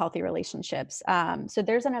say about healthy relationships. So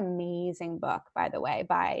there's an amazing book, by the way,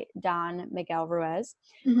 by Don Miguel Ruiz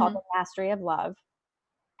called The Mastery of Love.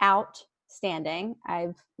 Outstanding.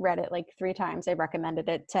 I've read it like 3 times. I recommended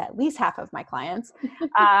it to at least half of my clients.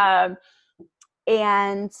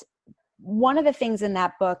 And one of the things in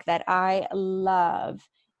that book that I love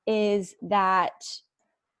is that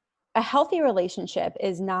a healthy relationship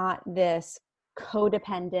is not this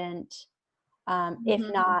codependent, if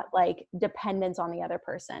not like dependence on the other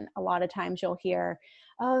person. A lot of times you'll hear,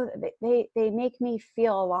 oh, they make me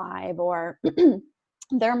feel alive, or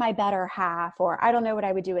they're my better half, or I don't know what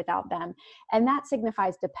I would do without them. And that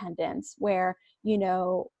signifies dependence, where, you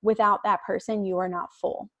know, without that person, you are not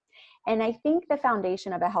full. And I think the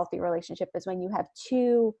foundation of a healthy relationship is when you have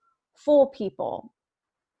 2 full people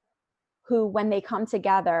who, when they come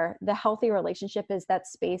together, the healthy relationship is that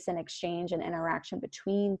space and exchange and interaction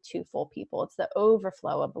between 2 full people. It's the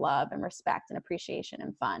overflow of love and respect and appreciation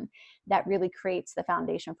and fun that really creates the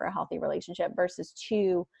foundation for a healthy relationship, versus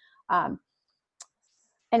 2,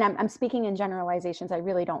 and I'm speaking in generalizations. I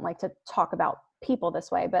really don't like to talk about people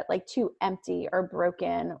this way, but like 2 empty or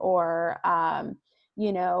broken or,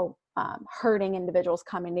 hurting individuals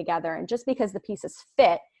coming together. And just because the pieces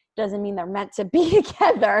fit doesn't mean they're meant to be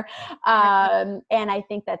together. And I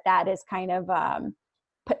think that is kind of,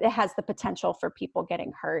 it has the potential for people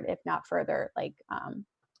getting hurt, if not further, like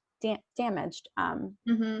damaged,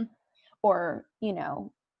 or, you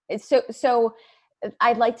know, it's so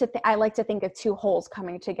I like to think of 2 wholes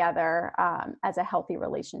coming together as a healthy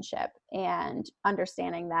relationship, and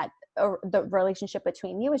understanding that the relationship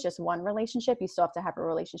between you is just one relationship. You still have to have a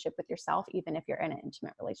relationship with yourself, even if you're in an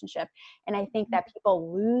intimate relationship. And I think that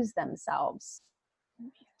people lose themselves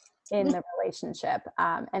in the relationship,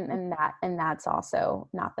 and that's also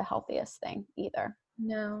not the healthiest thing either.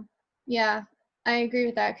 No, yeah, I agree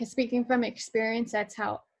with that, because speaking from experience, that's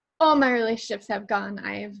how all my relationships have gone.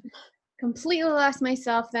 I've completely lost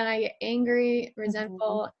myself, then I get angry,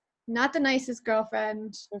 resentful, not the nicest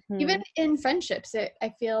girlfriend. Even in friendships,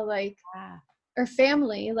 I feel like, or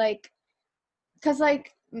family, like, because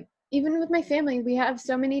like even with my family, we have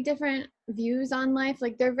so many different views on life.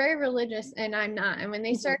 Like, they're very religious and I'm not, and when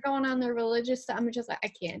they start going on their religious stuff, I'm just like,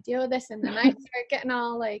 I can't deal with this, and then I start getting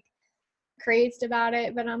all like crazed about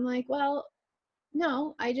it. But I'm like, well,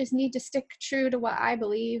 no, I just need to stick true to what I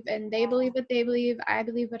believe, and they believe what they believe, I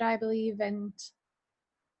believe what I believe, and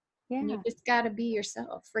you just got to be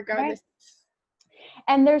yourself regardless. Right.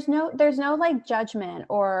 And there's no like judgment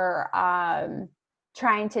or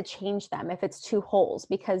trying to change them if it's 2 wholes,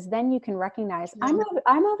 because then you can recognize, I'm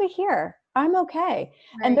over here, I'm okay,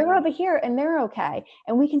 and they're over here and they're okay,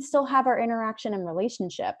 and we can still have our interaction and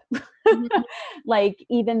relationship. Like,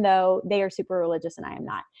 even though they are super religious and I am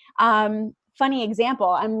not. Funny example,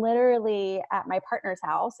 I'm literally at my partner's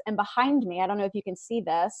house, and behind me, I don't know if you can see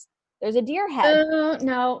this, there's a deer head.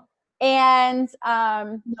 No. And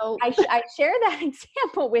no. I share that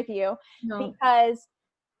example with you because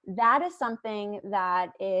that is something that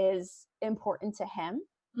is important to him.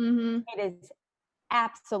 It is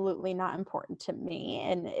absolutely not important to me,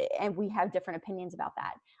 and we have different opinions about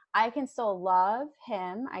that. I can still love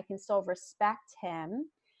him, I can still respect him,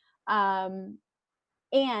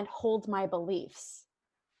 and hold my beliefs,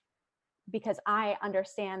 because I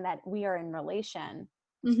understand that we are in relation,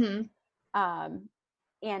 and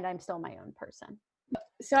I'm still my own person.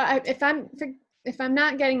 So if I'm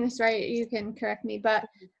not getting this right, you can correct me, but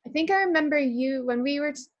I think I remember you, when we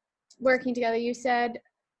were working together, you said,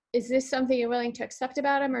 is this something you're willing to accept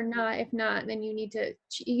about him or not? If not, then you need to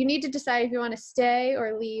decide if you want to stay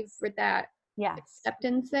or leave with that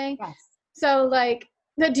acceptance thing. So like,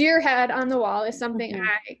 the deer head on the wall is something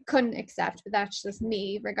I couldn't accept, but that's just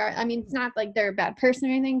me. I mean, it's not like they're a bad person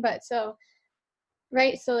or anything, but so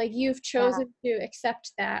like, you've chosen to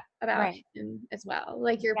accept that about him as well.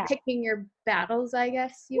 Like, you're picking your battles, I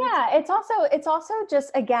guess. It's also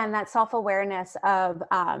just, again, that self-awareness of,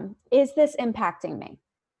 is this impacting me?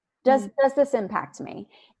 Does this impact me?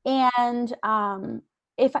 And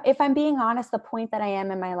if I'm being honest, the point that I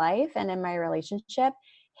am in my life and in my relationship,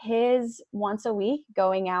 his once a week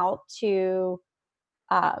going out to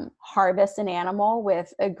harvest an animal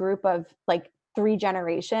with a group of like 3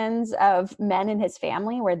 generations of men in his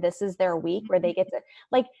family, where this is their week, where they get to,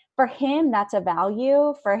 like, for him, that's a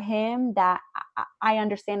value. For him, that I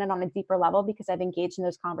understand it on a deeper level because I've engaged in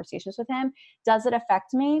those conversations with him. Does it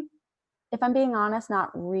affect me? If I'm being honest, not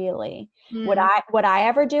really. Would I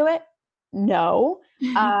ever do it? No.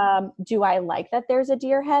 Do I like that there's a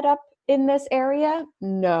deer head up in this area?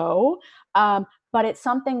 No. But it's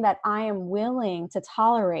something that I am willing to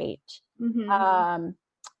tolerate,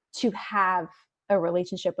 to have a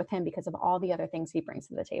relationship with him because of all the other things he brings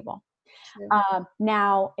to the table.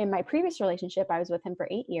 Now, in my previous relationship, I was with him for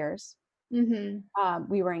 8 years.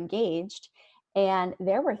 We were engaged, and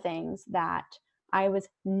there were things that I was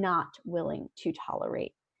not willing to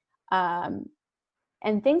tolerate. And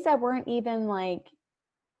things that weren't even like,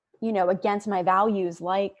 against my values,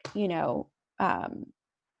 like,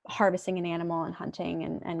 harvesting an animal and hunting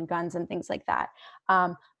and guns and things like that.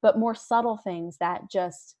 But more subtle things that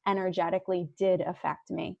just energetically did affect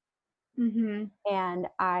me. And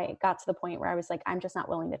I got to the point where I was like, I'm just not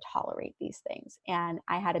willing to tolerate these things. And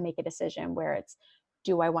I had to make a decision where it's,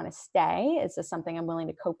 do I want to stay? Is this something I'm willing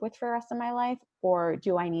to cope with for the rest of my life? Or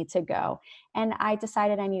do I need to go? And I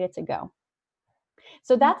decided I needed to go.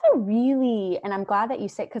 So that's and I'm glad that you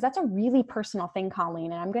say, because that's a really personal thing,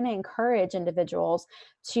 Colleen. And I'm going to encourage individuals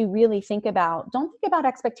to really don't think about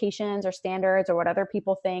expectations or standards or what other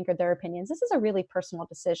people think or their opinions. This is a really personal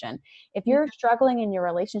decision. If you're struggling in your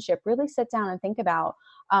relationship, really sit down and think about,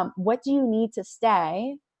 what do you need to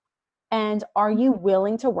stay? And are you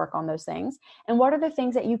willing to work on those things? And what are the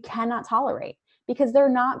things that you cannot tolerate? Because they're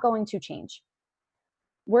not going to change.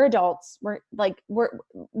 We're adults.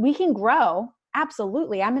 We can grow.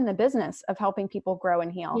 Absolutely. I'm in the business of helping people grow and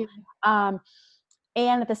heal. And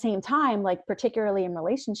at the same time, like particularly in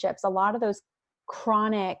relationships, a lot of those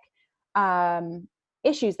chronic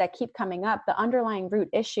issues that keep coming up, the underlying root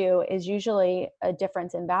issue is usually a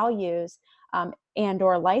difference in values and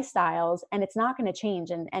or lifestyles, and it's not going to change.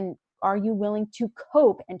 And are you willing to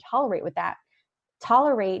cope and tolerate that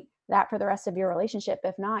for the rest of your relationship?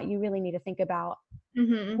 If not, you really need to think about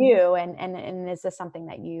you and is this something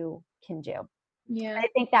that you can do? I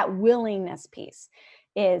think that willingness piece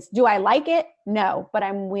is, do I like it? No, but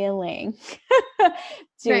I'm willing to.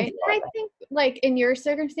 Right. I think like in your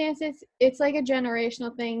circumstances, it's like a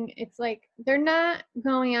generational thing. It's like they're not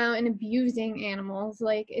going out and abusing animals.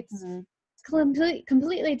 Like it's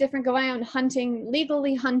completely different going out and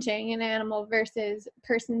legally hunting an animal versus a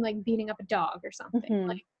person like beating up a dog or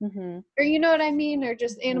something or you know what I mean? Or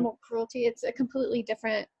just animal cruelty. It's a completely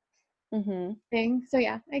different thing. So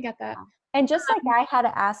yeah, I get that. And just like I had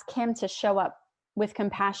to ask him to show up with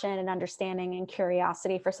compassion and understanding and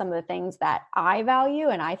curiosity for some of the things that I value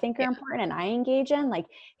and I think are important and I engage in, like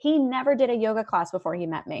he never did a yoga class before he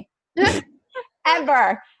met me.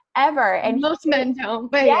 Ever. And most men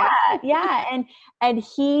don't, but and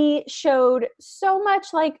he showed so much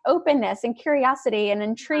like openness and curiosity and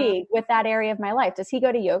intrigue with that area of my life. Does he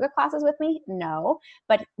go to yoga classes with me? No.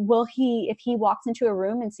 But if he walks into a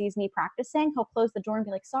room and sees me practicing, he'll close the door and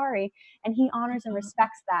be like, sorry. And he honors and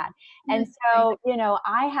respects that. And so,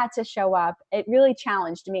 I had to show up. It really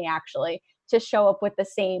challenged me actually to show up with the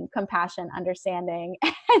same compassion, understanding,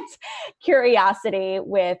 and curiosity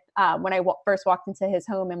with when I first walked into his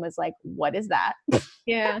home and was like, what is that?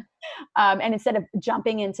 And instead of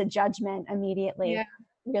jumping into judgment immediately,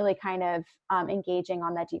 really kind of engaging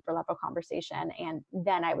on that deeper level conversation. And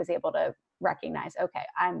then I was able to recognize, okay,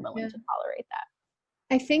 I'm willing to tolerate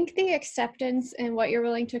that. I think the acceptance and what you're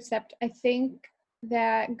willing to accept, I think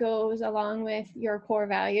that goes along with your core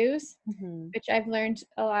values, which I've learned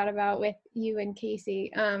a lot about with you and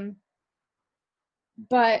Casey.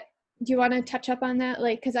 But do you want to touch up on that?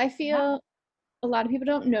 Like, because I feel a lot of people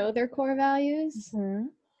don't know their core values.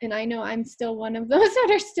 And I know I'm still one of those that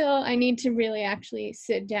are still, I need to really actually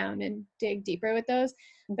sit down and dig deeper with those.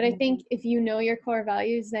 But I think if you know your core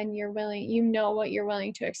values, then you're willing, what you're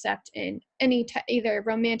willing to accept in any either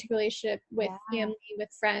romantic relationship, with family, with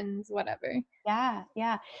friends, whatever.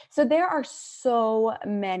 Yeah. So there are so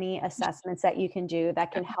many assessments that you can do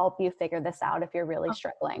that can help you figure this out if you're really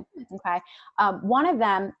struggling. Okay. One of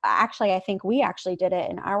them, actually, I think we actually did it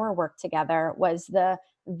in our work together, was the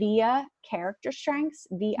VIA character strengths,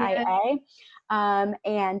 VIA.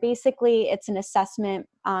 And basically it's an assessment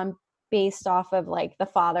based off of like the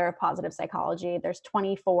father of positive psychology. There's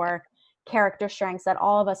 24 character strengths that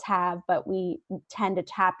all of us have, but we tend to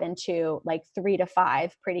tap into like 3 to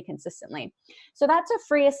 5 pretty consistently. So that's a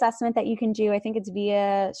free assessment that you can do. I think it's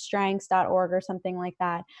via strengths.org or something like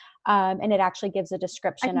that. And it actually gives a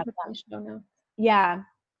description of them. Yeah.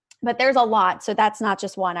 But there's a lot. So that's not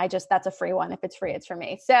just one. That's a free one. If it's free, it's for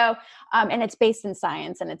me. So, and it's based in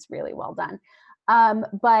science and it's really well done.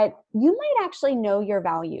 But you might actually know your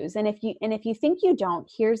values. And if you think you don't,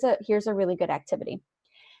 here's a really good activity.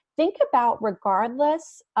 Think about,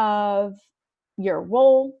 regardless of your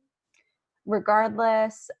role,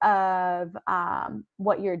 regardless of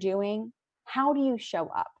what you're doing, how do you show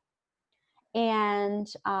up? and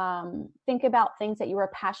think about things that you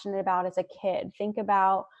were passionate about as a kid. Think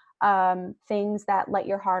about things that light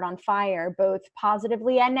your heart on fire, both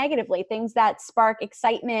positively and negatively, things that spark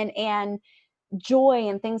excitement and joy,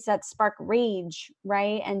 and things that spark rage,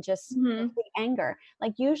 right? And just anger.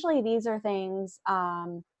 Like usually these are things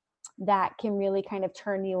that can really kind of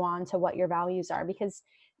turn you on to what your values are, because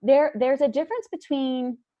there's a difference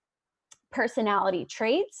between personality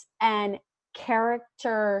traits and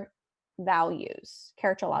character values,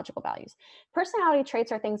 characterological values. Personality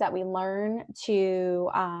traits are things that we learn to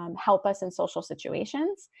help us in social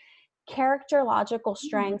situations. Characterological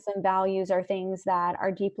strengths and values are things that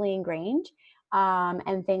are deeply ingrained,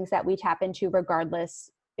 and things that we tap into regardless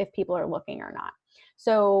if people are looking or not.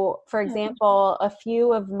 So, for example, a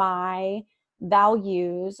few of my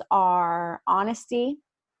values are honesty,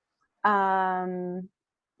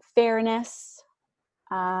 fairness,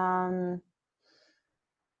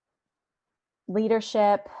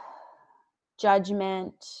 leadership,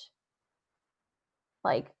 judgment.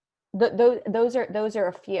 Like those are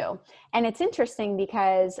a few. And it's interesting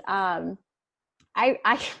because I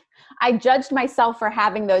judged myself for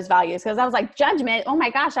having those values, because I was like, judgment, oh my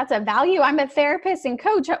gosh, that's a value. I'm a therapist and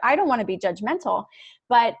coach. I don't want to be judgmental.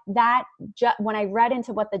 But when I read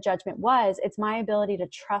into what the judgment was, it's my ability to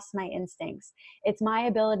trust my instincts. It's my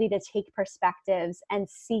ability to take perspectives and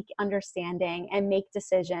seek understanding and make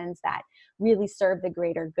decisions that really serve the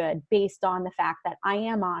greater good, based on the fact that I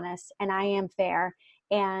am honest and I am fair,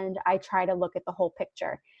 and I try to look at the whole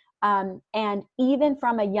picture. And even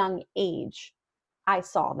from a young age, I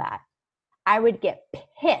saw that. I would get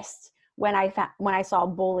pissed when I saw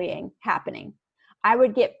bullying happening. I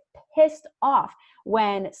would get pissed off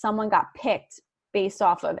when someone got picked based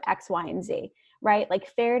off of X, Y, and Z, right? Like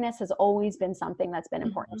fairness has always been something that's been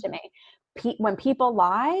important to me. When people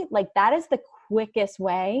lie, like that is the quickest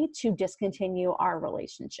way to discontinue our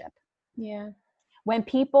relationship. Yeah. When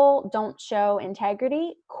people don't show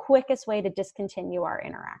integrity, quickest way to discontinue our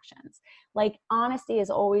interactions. Like honesty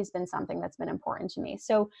has always been something that's been important to me.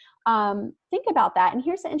 So think about that. And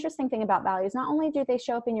here's the interesting thing about values. Not only do they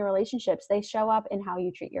show up in your relationships, they show up in how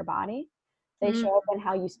you treat your body. They show up in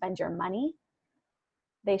how you spend your money.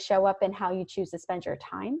 They show up in how you choose to spend your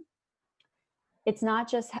time. It's not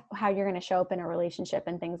just how you're going to show up in a relationship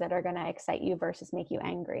and things that are going to excite you versus make you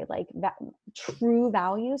angry. Like that, true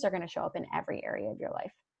values are going to show up in every area of your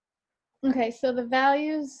life. Okay, so the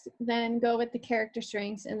values then go with the character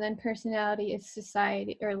strengths, and then personality is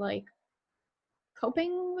society, or like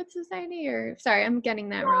coping with society, or sorry, I'm getting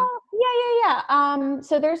that wrong. Yeah.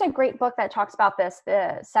 So there's a great book that talks about this,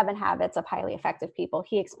 the 7 Habits of Highly Effective People.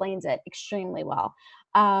 He explains it extremely well.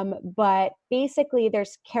 But basically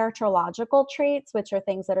there's characterological traits, which are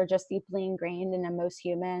things that are just deeply ingrained in most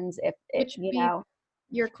humans. If you know,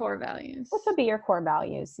 your core values. Which would be your core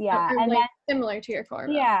values. Yeah. Or and like then, similar to your core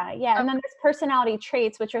values. Yeah. Okay. And then there's personality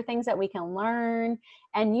traits, which are things that we can learn.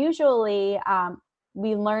 And usually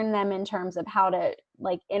we learn them in terms of how to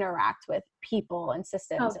like interact with people and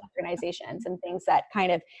systems and organizations and things that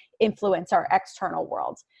kind of influence our external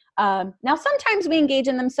world. Now, sometimes we engage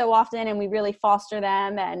in them so often and we really foster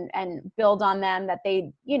them and build on them that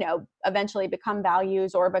they, eventually become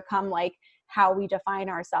values or become like how we define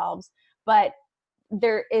ourselves. But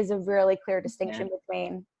there is a really clear distinction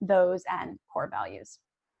between those and core values.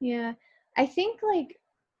 Yeah. I think like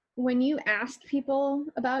when you ask people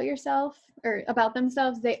about yourself or about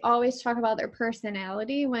themselves, they always talk about their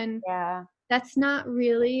personality, when that's not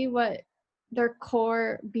really what their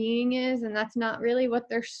core being is, and that's not really what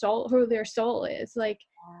who their soul is. Like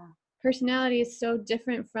personality is so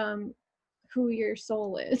different from who your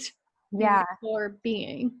soul is. Yeah. Core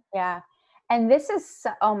being. Yeah. And this is,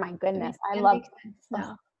 oh my goodness,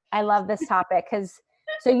 I love this topic because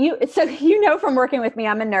so from working with me,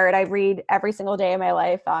 I'm a nerd. I read every single day of my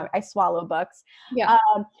life. I swallow books. Yeah.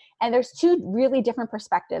 And there's 2 really different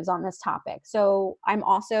perspectives on this topic. So I'm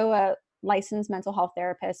also a licensed mental health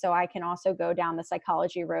therapist, so I can also go down the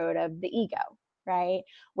psychology road of the ego, right?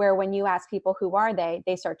 Where when you ask people who are they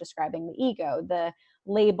start describing the ego, the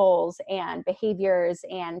labels and behaviors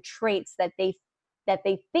and traits that they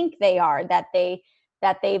think they are, that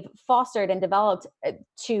they've fostered and developed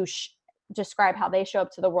to describe how they show up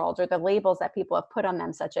to the world, or the labels that people have put on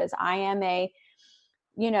them, such as I am a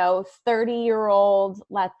 30-year-old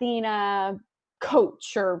Latina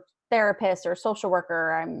coach or therapist or social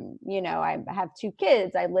worker. I have 2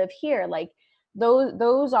 kids. I live here. Like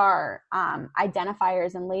those are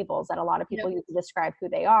identifiers and labels that a lot of people use to describe who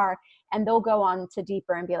they are. And they'll go on to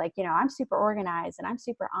deeper and be like, I'm super organized and I'm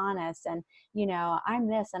super honest and, I'm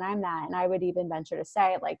this and I'm that. And I would even venture to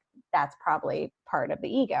say like, that's probably part of the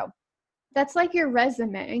ego. That's like your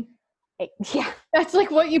resume. Yeah. That's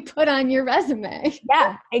like what you put on your resume.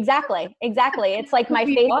 Yeah, exactly. It's like my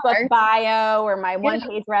Facebook bio or my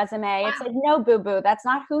one-page resume. It's like, no, boo-boo, that's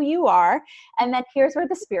not who you are. And then here's where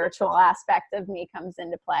the spiritual aspect of me comes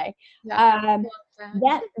into play. Then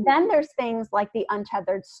there's things like The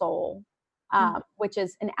Untethered Soul, which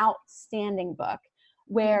is an outstanding book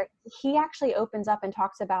where he actually opens up and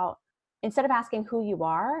talks about, instead of asking who you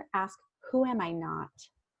are, ask, who am I not?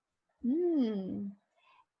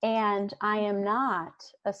 And I am not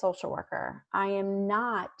a social worker. I am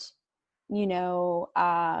not,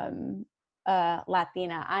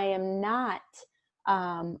 Latina. I am not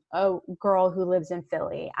a girl who lives in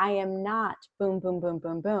Philly. I am not boom, boom, boom,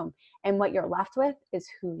 boom, boom. And what you're left with is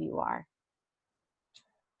who you are.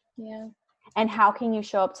 Yeah. And how can you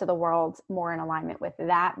show up to the world more in alignment with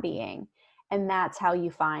that being? And that's how you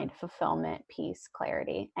find fulfillment, peace,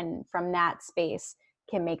 clarity. And from that space,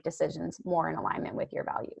 can make decisions more in alignment with your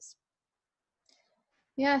values.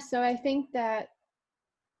 Yeah, so I think that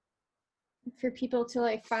for people to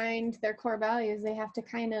like find their core values, they have to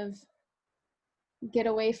kind of get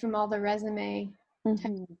away from all the resume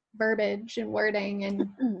type verbiage and wording and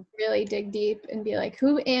really dig deep and be like,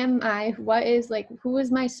 who am I? What is like, who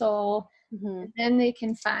is my soul? And then they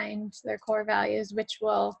can find their core values, which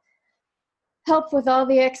will help with all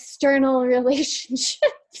the external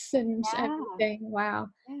relationships and everything. Wow.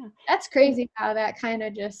 Yeah. That's crazy how that kind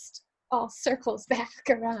of just all circles back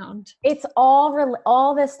around. It's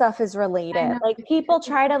all this stuff is related. Like people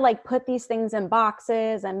try to like put these things in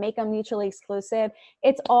boxes and make them mutually exclusive.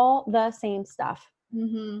 It's all the same stuff.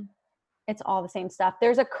 It's all the same stuff.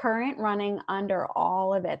 There's a current running under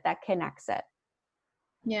all of it that connects it.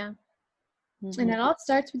 Yeah. And it all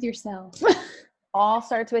starts with yourself. All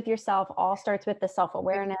starts with yourself. All starts with the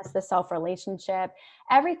self-awareness, the self-relationship.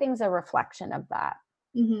 Everything's a reflection of that.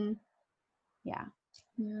 Yeah.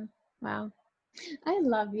 Wow. I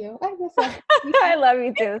love you. I love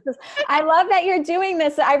you too. I love that you're doing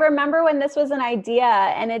this. I remember when this was an idea,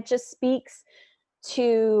 and it just speaks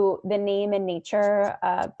to the name and nature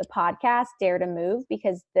of the podcast, Dare to Move,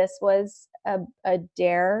 because this was a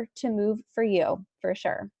dare to move for you, for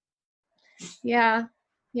sure. Yeah,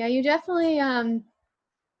 you definitely, I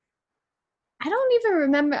don't even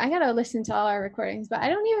remember, I gotta listen to all our recordings, but I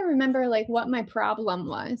don't even remember like what my problem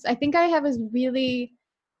was. I think I remember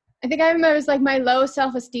it was like my low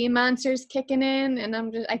self-esteem monsters kicking in, and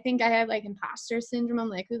I think I had like imposter syndrome. I'm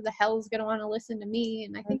like, who the hell is gonna want to listen to me?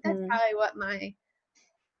 And I think that's probably what my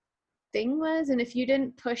thing was. And if you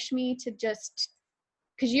didn't push me to just,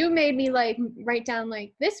 because you made me like write down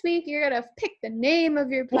like, this week you're gonna pick the name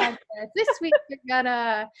of your podcast. This week you're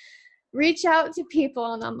gonna reach out to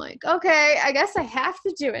people, and I'm like, okay, I guess I have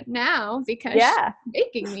to do it now because you're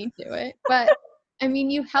making me do it. But I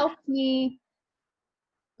mean, you helped me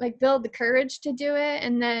like build the courage to do it.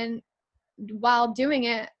 And then while doing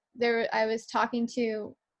it, I was talking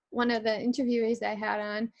to one of the interviewees I had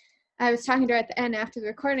on. I was talking to her at the end after the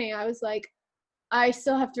recording. I was like, I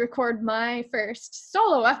still have to record my first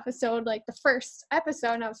solo episode, like the first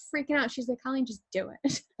episode. And I was freaking out. She's like, Colleen, just do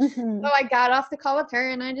it. So I got off the call with her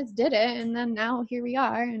and I just did it. And then now here we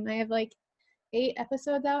are. And I have like 8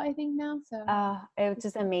 episodes out, I think now. So it was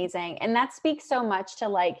just amazing. And that speaks so much to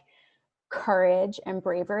like courage and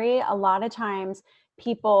bravery. A lot of times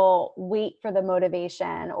people wait for the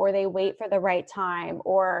motivation, or they wait for the right time,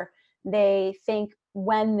 or they think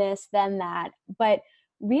when this, then that. But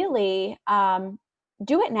really,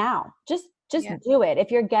 do it now. Just do it.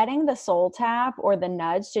 If you're getting the soul tap or the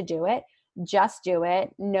nudge to do it, just do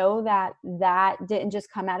it. Know that didn't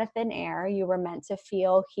just come out of thin air. You were meant to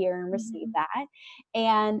feel, hear, and receive that.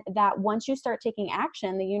 And that once you start taking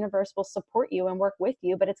action, the universe will support you and work with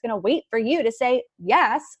you, but it's going to wait for you to say,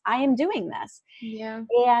 yes, I am doing this. Yeah.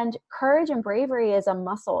 And courage and bravery is a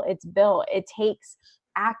muscle. It's built. It takes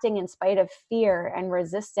acting in spite of fear and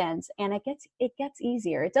resistance. And it gets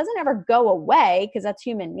easier. It doesn't ever go away because that's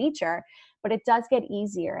human nature, but it does get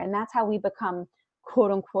easier. And that's how we become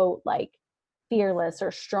quote unquote, like fearless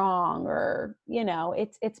or strong, or,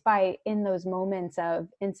 it's by in those moments of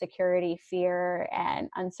insecurity, fear, and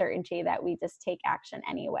uncertainty that we just take action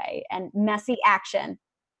anyway. And messy action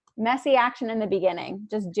in the beginning.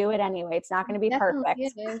 Just do it anyway. It's not going to be perfect.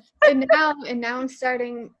 It is. And now I'm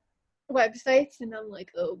starting websites, and I'm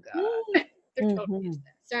like, oh God, they're totally useless.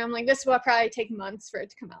 So I'm like, this will probably take months for it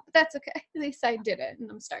to come out, but that's okay. At least I did it, and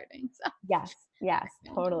I'm starting. So yes,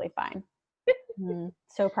 totally fine.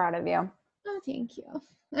 So proud of you. Oh, thank you.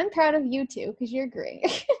 I'm proud of you too, because you're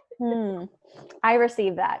great. I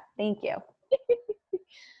received that. Thank you.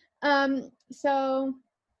 So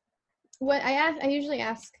I usually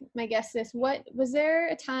ask my guests this, was there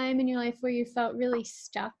a time in your life where you felt really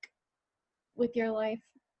stuck with your life?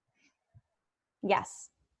 Yes.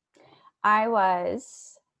 I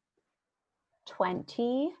was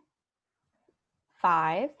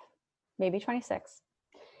 25, maybe 26.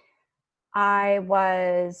 I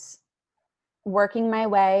was working my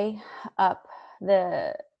way up in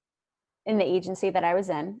the agency that I was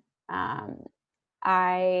in.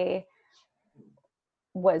 I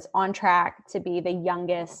was on track to be the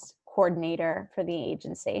youngest coordinator for the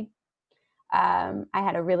agency. I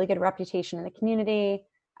had a really good reputation in the community.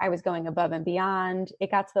 I was going above and beyond.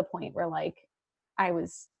 It got to the point where like I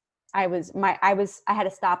had to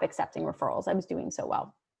stop accepting referrals. I was doing so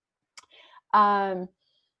well.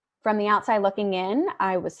 From the outside looking in,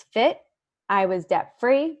 I was fit. I was debt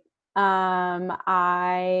free.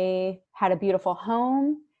 I had a beautiful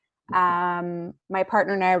home. My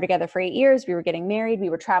partner and I were together for 8 years. We were getting married. We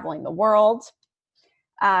were traveling the world.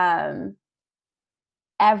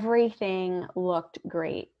 Everything looked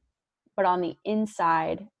great, but on the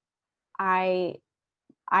inside, I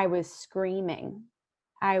was screaming.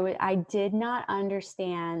 I did not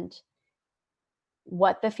understand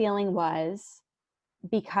what the feeling was,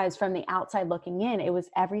 because from the outside looking in,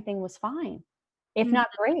 everything was fine, if not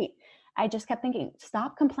great. I just kept thinking,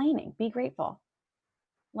 stop complaining, be grateful.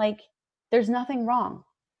 Like, there's nothing wrong.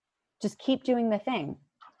 Just keep doing the thing.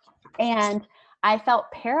 And I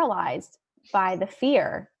felt paralyzed by the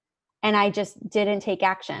fear, and I just didn't take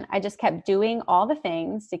action. I just kept doing all the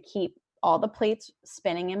things to keep all the plates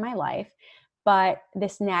spinning in my life, but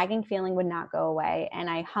this nagging feeling would not go away. And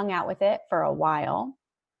I hung out with it for a while.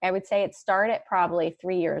 I would say it started probably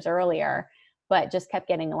 3 years earlier, but just kept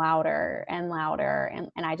getting louder and louder.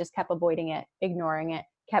 And I just kept avoiding it, ignoring it,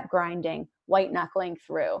 kept grinding, white knuckling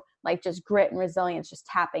through, like just grit and resilience, just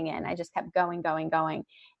tapping in. I just kept going.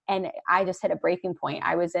 And I just hit a breaking point.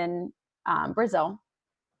 I was in Brazil.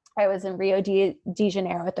 I was in Rio de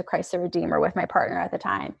Janeiro at the Christ the Redeemer with my partner at the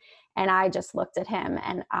time. And I just looked at him,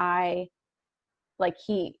 and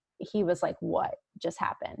he was like, what just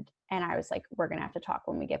happened? And I was like, we're going to have to talk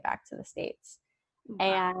when we get back to the States. Wow.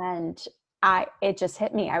 And it just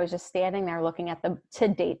hit me. I was just standing there looking at to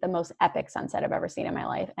date, the most epic sunset I've ever seen in my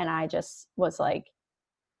life. And I just was like,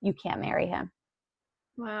 you can't marry him.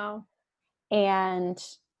 Wow. And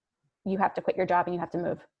you have to quit your job and you have to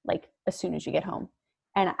move like as soon as you get home.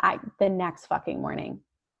 And the next fucking morning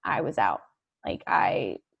I was out. Like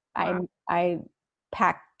I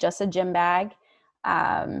packed just a gym bag.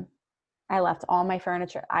 I left all my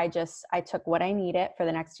furniture. I took what I needed for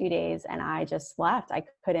the next few days, and I just left. I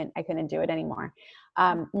couldn't do it anymore.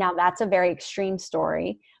 Now that's a very extreme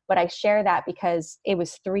story, but I share that because it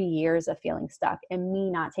was 3 years of feeling stuck and me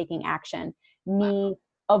not taking action, me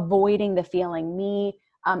avoiding the feeling, me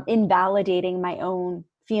invalidating my own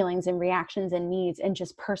feelings and reactions and needs, and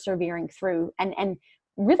just persevering through and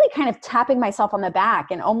really kind of tapping myself on the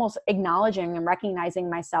back and almost acknowledging and recognizing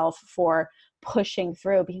myself for pushing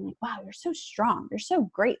through, being like, wow, you're so strong. You're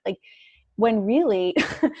so great. Like, when really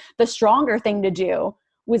the stronger thing to do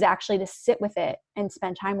was actually to sit with it and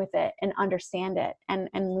spend time with it and understand it and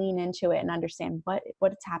lean into it and understand what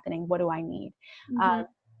is happening. What do I need? Mm-hmm.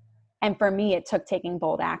 And for me, it took taking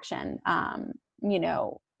bold action,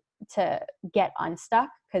 to get unstuck,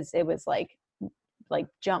 because it was like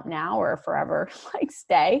jump now or forever, like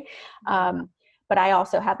stay. But I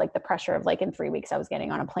also had like the pressure of like in 3 weeks I was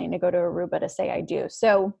getting on a plane to go to Aruba to say I do.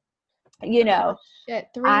 So, Oh, shit,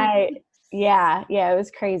 3 weeks. Yeah, it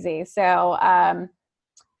was crazy. So,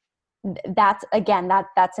 that's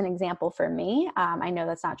an example for me. I know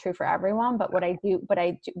that's not true for everyone, but what I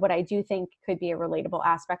do think could be a relatable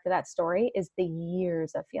aspect of that story is the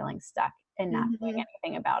years of feeling stuck and not doing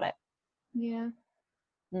anything about it. Yeah.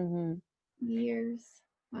 Mm-hmm. Years.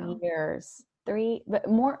 Wow. Years. 3, but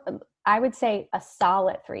more, I would say a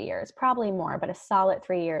solid 3 years, probably more, but a solid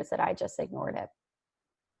 3 years that I just ignored it.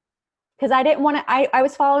 Because I didn't want to, I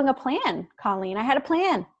was following a plan, Colleen. I had a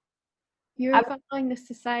plan. You were following the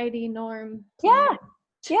society norm plan.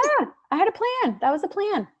 Yeah. I had a plan. That was the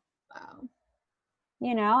plan. Wow.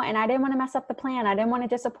 And I didn't want to mess up the plan. I didn't want to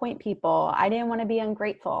disappoint people. I didn't want to be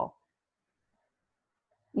ungrateful,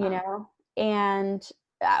 and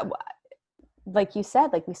like you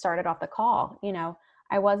said, like we started off the call,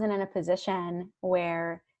 I wasn't in a position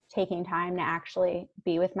where taking time to actually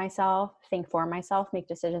be with myself, think for myself, make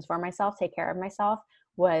decisions for myself, take care of myself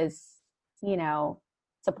was,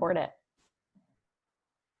 supported.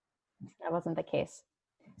 That wasn't the case.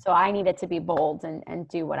 So I needed to be bold and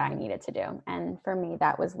do what I needed to do. And for me,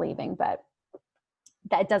 that was leaving, but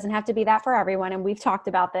that doesn't have to be that for everyone. And we've talked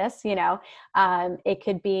about this, it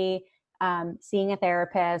could be seeing a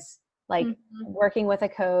therapist, like working with a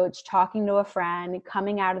coach, talking to a friend,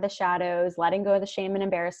 coming out of the shadows, letting go of the shame and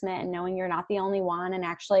embarrassment, and knowing you're not the only one, and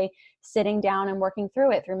actually sitting down and working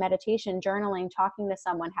through it through meditation, journaling, talking to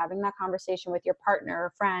someone, having that conversation with your partner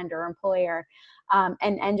or friend or employer,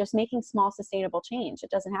 and just making small sustainable change.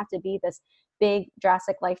 It doesn't have to be this big,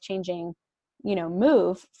 drastic, life-changing,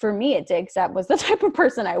 move. For me, it did, because that was the type of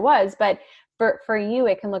person I was. But for you,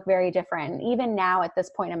 it can look very different. And even now at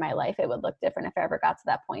this point in my life, it would look different if I ever got to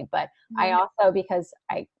that point. But I also, because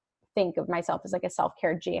I think of myself as like a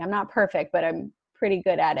self-care G, I'm not perfect, but I'm pretty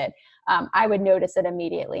good at it. I would notice it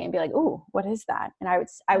immediately and be like, "Ooh, what is that?" And I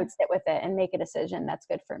would sit with it and make a decision that's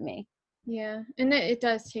good for me. Yeah. And it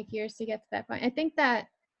does take years to get to that point. I think that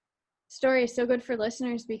story is so good for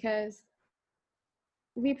listeners because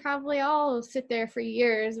we probably all sit there for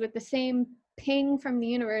years with the same ping from the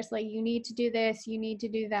universe, like, you need to do this, you need to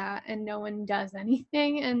do that, and no one does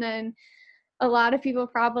anything. And then a lot of people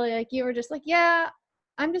probably, like you, were just like, yeah,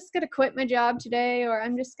 I'm just gonna quit my job today, or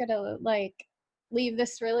I'm just gonna like leave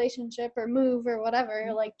this relationship or move or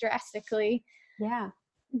whatever, like drastically. Yeah.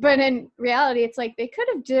 But in reality, it's like they could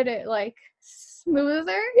have did it like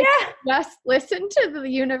smoother. Yeah. Just listen to the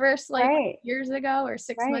universe like years ago or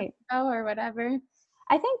 6 months ago or whatever.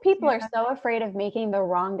 I think people are so afraid of making the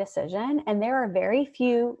wrong decision, and there are very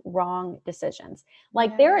few wrong decisions.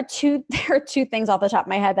 Like there are two things off the top of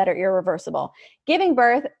my head that are irreversible: giving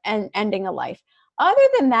birth and ending a life. Other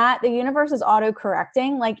than that, the universe is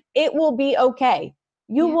auto-correcting. Like, it will be okay.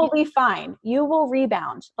 You will be fine. You will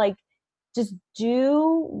rebound. Like, just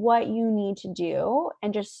do what you need to do,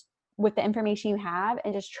 and just with the information you have,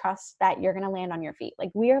 and just trust that you're going to land on your feet.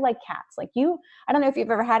 Like, we are like cats. Like, I don't know if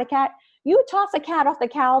you've ever had a cat. You toss a cat off the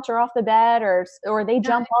couch or off the bed, or they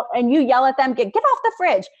jump up and you yell at them, get off the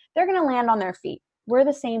fridge. They're going to land on their feet. We're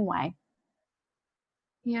the same way.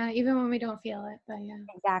 Yeah, even when we don't feel it, but yeah.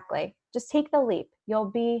 Exactly. Just take the leap.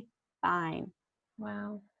 You'll be fine.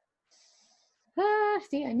 Wow.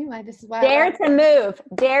 See, I knew this is why. Dare to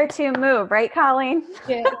move, right, Colleen?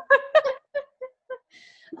 Yeah.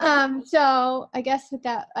 So I guess with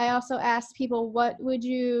that, I also asked people, what would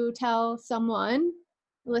you tell someone,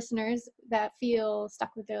 listeners, that feel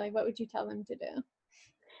stuck with their life? What would you tell them to do?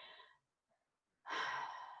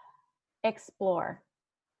 Explore.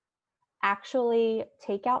 Actually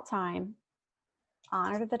take out time,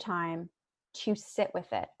 honor the time to sit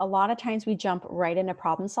with it. A lot of times we jump right into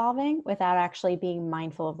problem solving without actually being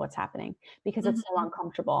mindful of what's happening, because it's so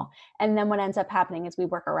uncomfortable. And then what ends up happening is we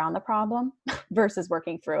work around the problem versus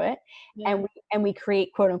working through it. Yeah. And we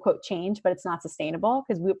create quote unquote change, but it's not sustainable,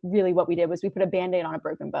 because what we did was we put a Band-Aid on a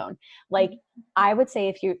broken bone. Like, I would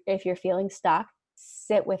say if you're feeling stuck,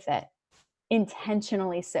 sit with it.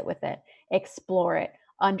 Intentionally sit with it. Explore it.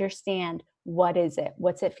 Understand, what is it?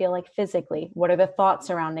 What's it feel like physically? What are the thoughts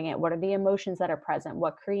surrounding it? What are the emotions that are present?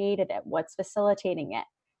 What created it? What's facilitating it?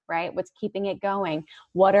 Right? What's keeping it going?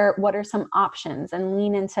 What are some options? And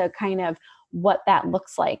lean into kind of what that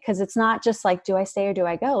looks like, because it's not just like, do I stay or do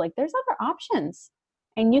I go? Like, there's other options,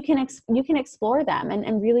 and you can explore them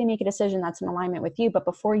and really make a decision that's in alignment with you. But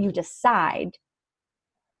before you decide,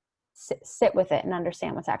 sit with it and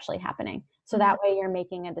understand what's actually happening. So that way you're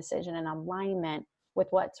making a decision in alignment with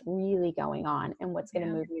what's really going on and what's going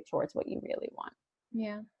to move you towards what you really want.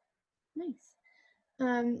 Yeah. Nice.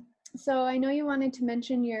 So I know you wanted to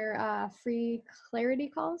mention your free clarity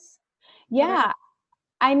calls. Yeah.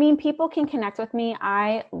 I mean, people can connect with me.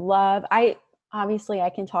 Obviously I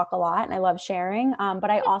can talk a lot and I love sharing, but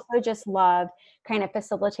I also just love kind of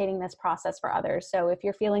facilitating this process for others. So if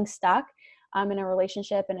you're feeling stuck in a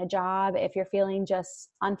relationship, in a job, if you're feeling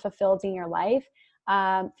just unfulfilled in your life,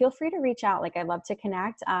 feel free to reach out. Like, I love to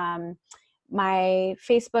connect. My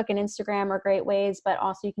Facebook and Instagram are great ways, but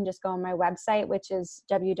also you can just go on my website, which is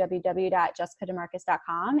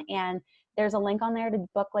www.jessicademarchis.com. And there's a link on there to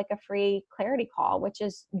book like a free clarity call, which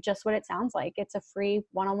is just what it sounds like. It's a free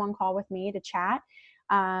one-on-one call with me to chat,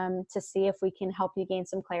 to see if we can help you gain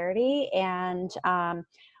some clarity. And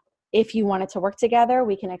if you wanted to work together,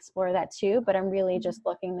 we can explore that too. But I'm really just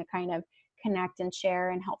looking to kind of connect and share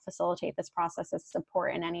and help facilitate this process of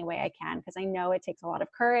support in any way I can, because I know it takes a lot of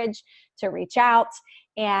courage to reach out,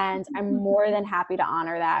 and I'm more than happy to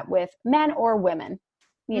honor that with men or women.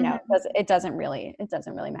 It doesn't really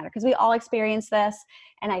matter, because we all experience this.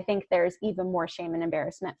 And I think there's even more shame and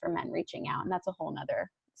embarrassment for men reaching out, and that's a whole nother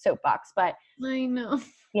soapbox. But I know.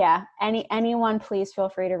 Yeah. Anyone, please feel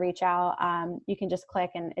free to reach out. You can just click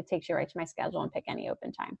and it takes you right to my schedule and pick any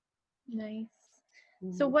open time. Nice.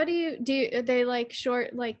 So what do you do? Are they like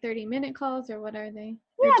short, like 30-minute calls, or what are they?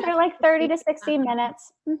 Yeah, they're like 30 to 60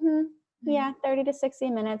 minutes. Yeah, 30 to 60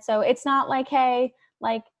 minutes. So it's not like, hey,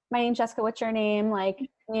 like, my name's Jessica, what's your name? Like,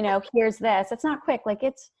 here's this. It's not quick. Like,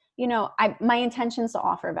 it's, my intention is to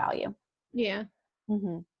offer value. Yeah.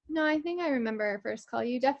 Mm-hmm. No, I think I remember our first call.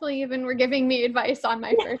 You definitely even were giving me advice on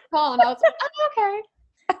my first call, and I was like, oh, okay.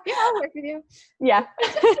 Yeah, I'll work with you. Yeah.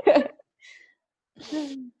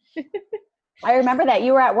 I remember that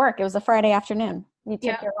you were at work. It was a Friday afternoon. You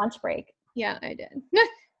took your lunch break. Yeah, I did.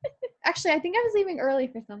 Actually, I think I was leaving early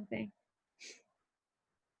for something.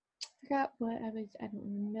 I forgot what I don't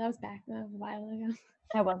remember. That was a while ago.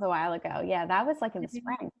 That was a while ago. Yeah, that was like in the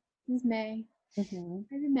spring. It was May. Mm-hmm.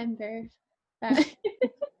 I remember that.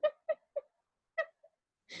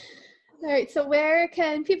 All right, so where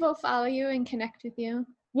can people follow you and connect with you?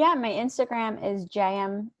 Yeah, my Instagram is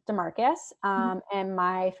JM DeMarchis, and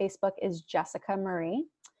my Facebook is Jessica Marie.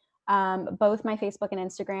 Both my Facebook and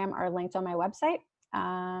Instagram are linked on my website.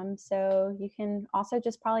 So you can also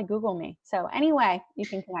just probably Google me. So anyway, you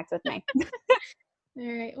can connect with me. All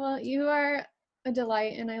right. Well, you are a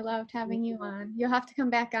delight, and I loved having you on. You'll have to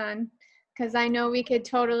come back on because I know we could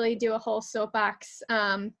totally do a whole soapbox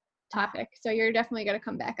topic. So you're definitely going to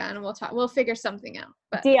come back on, and we'll talk. We'll figure something out.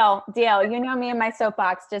 But. Deal. You know me and my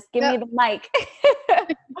soapbox. Just give me the mic.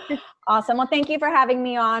 Awesome. Well, thank you for having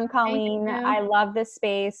me on, Colleen. I love this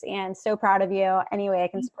space and so proud of you. Any way I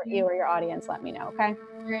can support you or your audience, let me know, okay?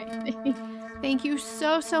 Great. Thank you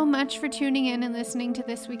so much for tuning in and listening to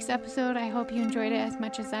this week's episode. I hope you enjoyed it as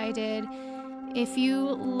much as I did. If you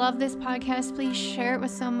love this podcast, please share it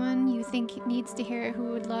with someone you think needs to hear it,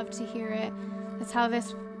 who would love to hear it. That's how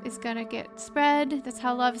this is going to get spread. That's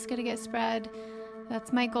how love is going to get spread.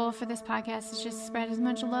 That's my goal for this podcast, is just spread as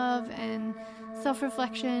much love and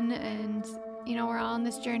self-reflection, and we're all on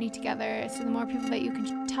this journey together. So the more people that you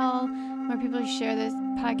can tell, the more people you share this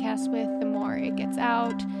podcast with, the more it gets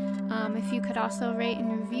out. If you could also rate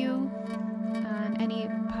and review on any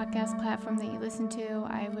podcast platform that you listen to,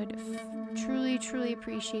 I would truly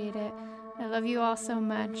appreciate it. I love you all so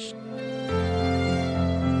much.